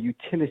 They were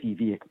utility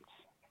vehicles.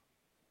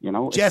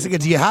 Jessica,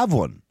 do you have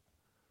one?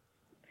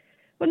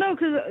 Well, no,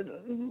 because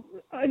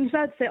I'm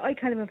sad to say I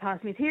can't even pass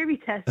my theory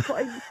test.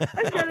 But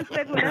I'm jealous of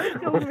everyone else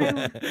going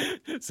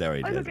around.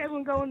 Sorry, I look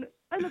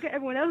at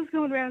everyone else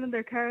going around in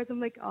their cars. I'm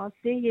like, oh,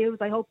 see you.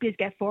 I hope you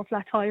get 4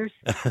 flat tires.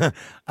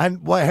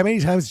 And why? How many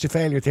times did you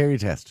fail your theory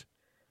test?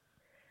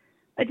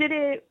 I did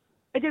it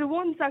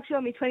once actually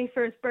on my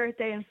 21st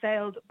birthday and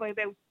failed by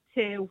about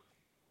 2.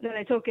 And then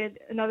I took it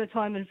another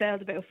time and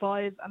failed about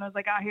 5. And I was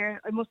like,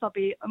 here, I must not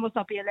be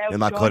allowed. I'm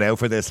not cut out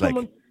for this.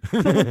 Someone's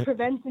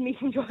preventing me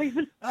from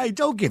driving. Hey,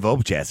 don't give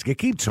up, Jessica.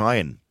 Keep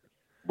trying.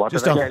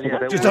 Just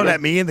don't let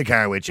me in the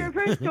car with you. I've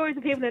heard stories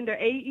of people in their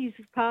 80s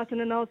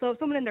passing, and also if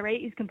someone in their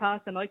 80s can pass,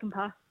 then I can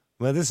pass.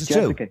 Well, this is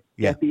Jessica, true.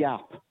 Yeah. Get the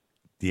app.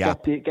 The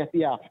app. Get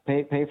the app.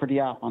 Pay for the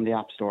app on the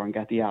App Store and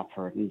get the app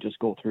for it, and just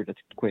go through the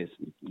quiz.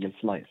 You'll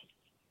fly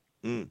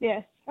it.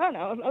 Yeah, I don't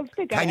know. I'll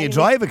stick. Can you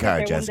drive a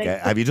car, Jessica?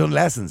 Have you done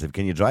lessons?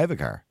 Can you drive a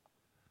car?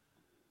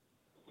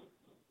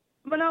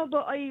 Well, no,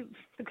 but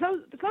the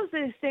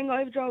closest thing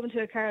I've driven to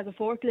a car is a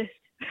forklift.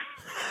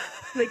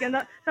 And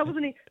that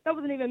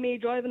wasn't even me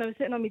driving. I was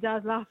sitting on my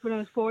dad's lap when I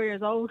was 4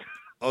 years old.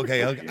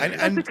 Okay.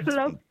 That's the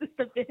closest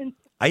I've been.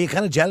 Are you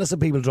kind of jealous of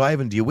people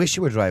driving? Do you wish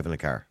you were driving a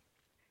car?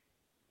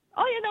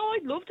 Oh,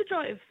 I'd love to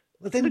drive.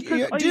 Well, then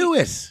do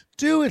it.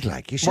 Do it,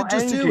 like. You should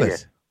just do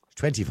it.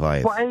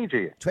 25. What age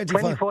are you?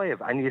 25.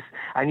 25,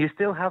 and you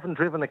still haven't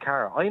driven a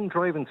car. I'm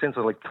driving since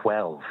I was like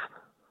 12.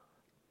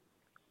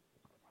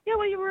 Yeah,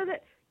 well, you were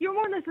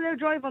more or less allowed to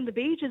drive on the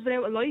beaches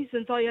without a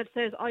license. All you had to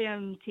say is, I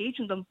am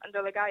teaching them, and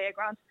they're like, yeah,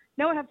 grand.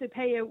 Now I have to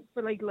pay out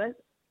for like the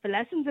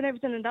lessons and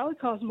everything, and that would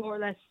cost more or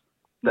less.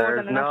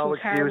 There's no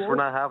excuse for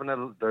not having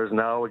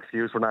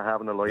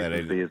a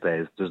license these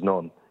days. There's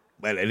none.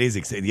 Well, it is.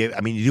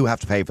 I mean, you do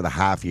have to pay for the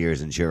half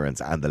year's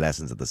insurance and the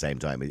lessons at the same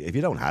time. If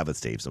you don't have it,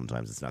 Steve,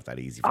 sometimes it's not that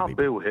easy for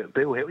people.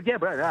 Boo-hoo. Yeah,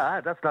 but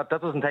that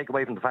doesn't take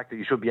away from the fact that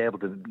you should be able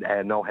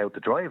to know how to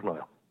drive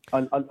now.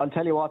 I'll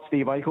tell you what,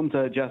 Steve, I come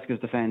to Jessica's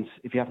defence.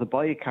 If you have to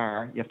buy a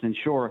car, you have to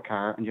insure a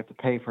car, and you have to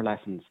pay for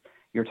lessons,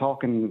 you're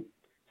talking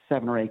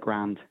 7 or 8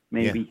 grand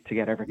maybe to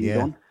get everything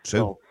done. True.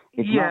 So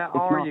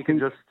you can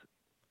just...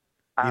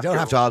 You don't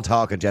have to all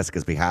talk on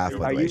Jessica's behalf,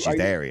 by the way. She's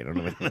there, you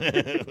know what I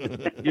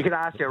mean? You can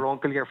ask your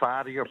uncle, your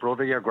father, your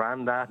brother, your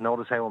granddad.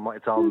 Notice how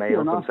it's all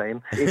male and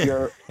saying.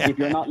 If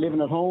you're not living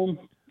at home,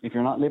 if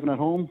you're out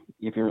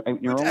on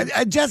your own.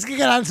 Jessica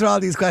can answer all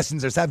these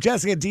questions herself.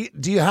 Jessica,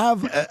 do you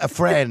have a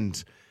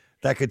friend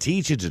that could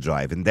teach you to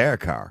drive in their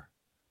car?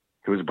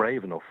 Who was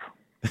brave enough.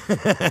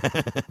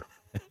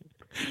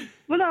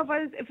 Well, no,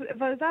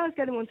 if I was asked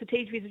anyone to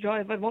teach me to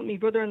drive, I'd want my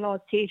brother-in-law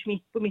to teach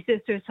me. But my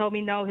sisters told me,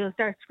 no, he'll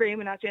start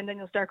screaming at you and then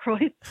you'll start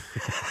crying.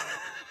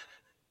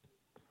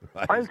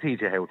 Right. I'll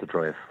teach you how to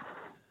drive.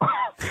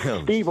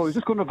 Steve, I was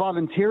just going to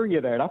volunteer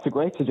you there. That's a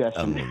great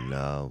suggestion. Oh,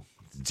 no.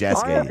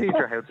 Jessica. I'll teach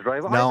her how to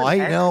drive. No, I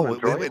know.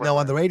 No,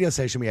 on the radio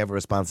station we have a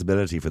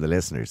responsibility for the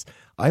listeners.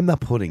 I'm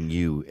not putting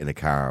you in a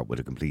car with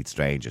a complete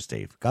stranger,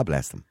 Steve. God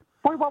bless them.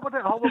 Whoa,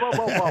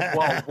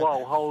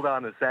 hold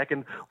on a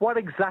second. What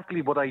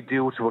exactly would I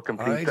do to a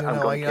complete...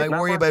 I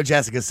worry about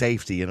Jessica's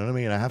safety, you know what I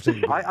mean? I have to...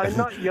 I'm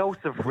not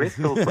Joseph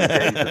Ritzel, for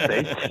days'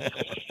 sake.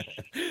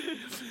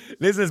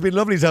 Listen, it's been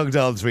lovely talking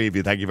to all three of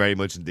you. Thank you very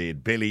much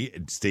indeed. Billy,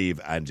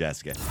 Steve and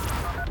Jessica.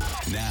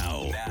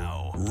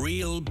 Now,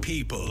 real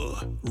people,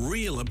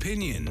 real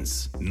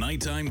opinions.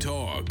 Nighttime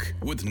Talk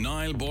with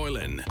Niall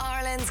Boylan.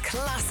 Ireland's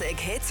Classic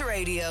Hits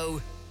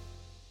Radio.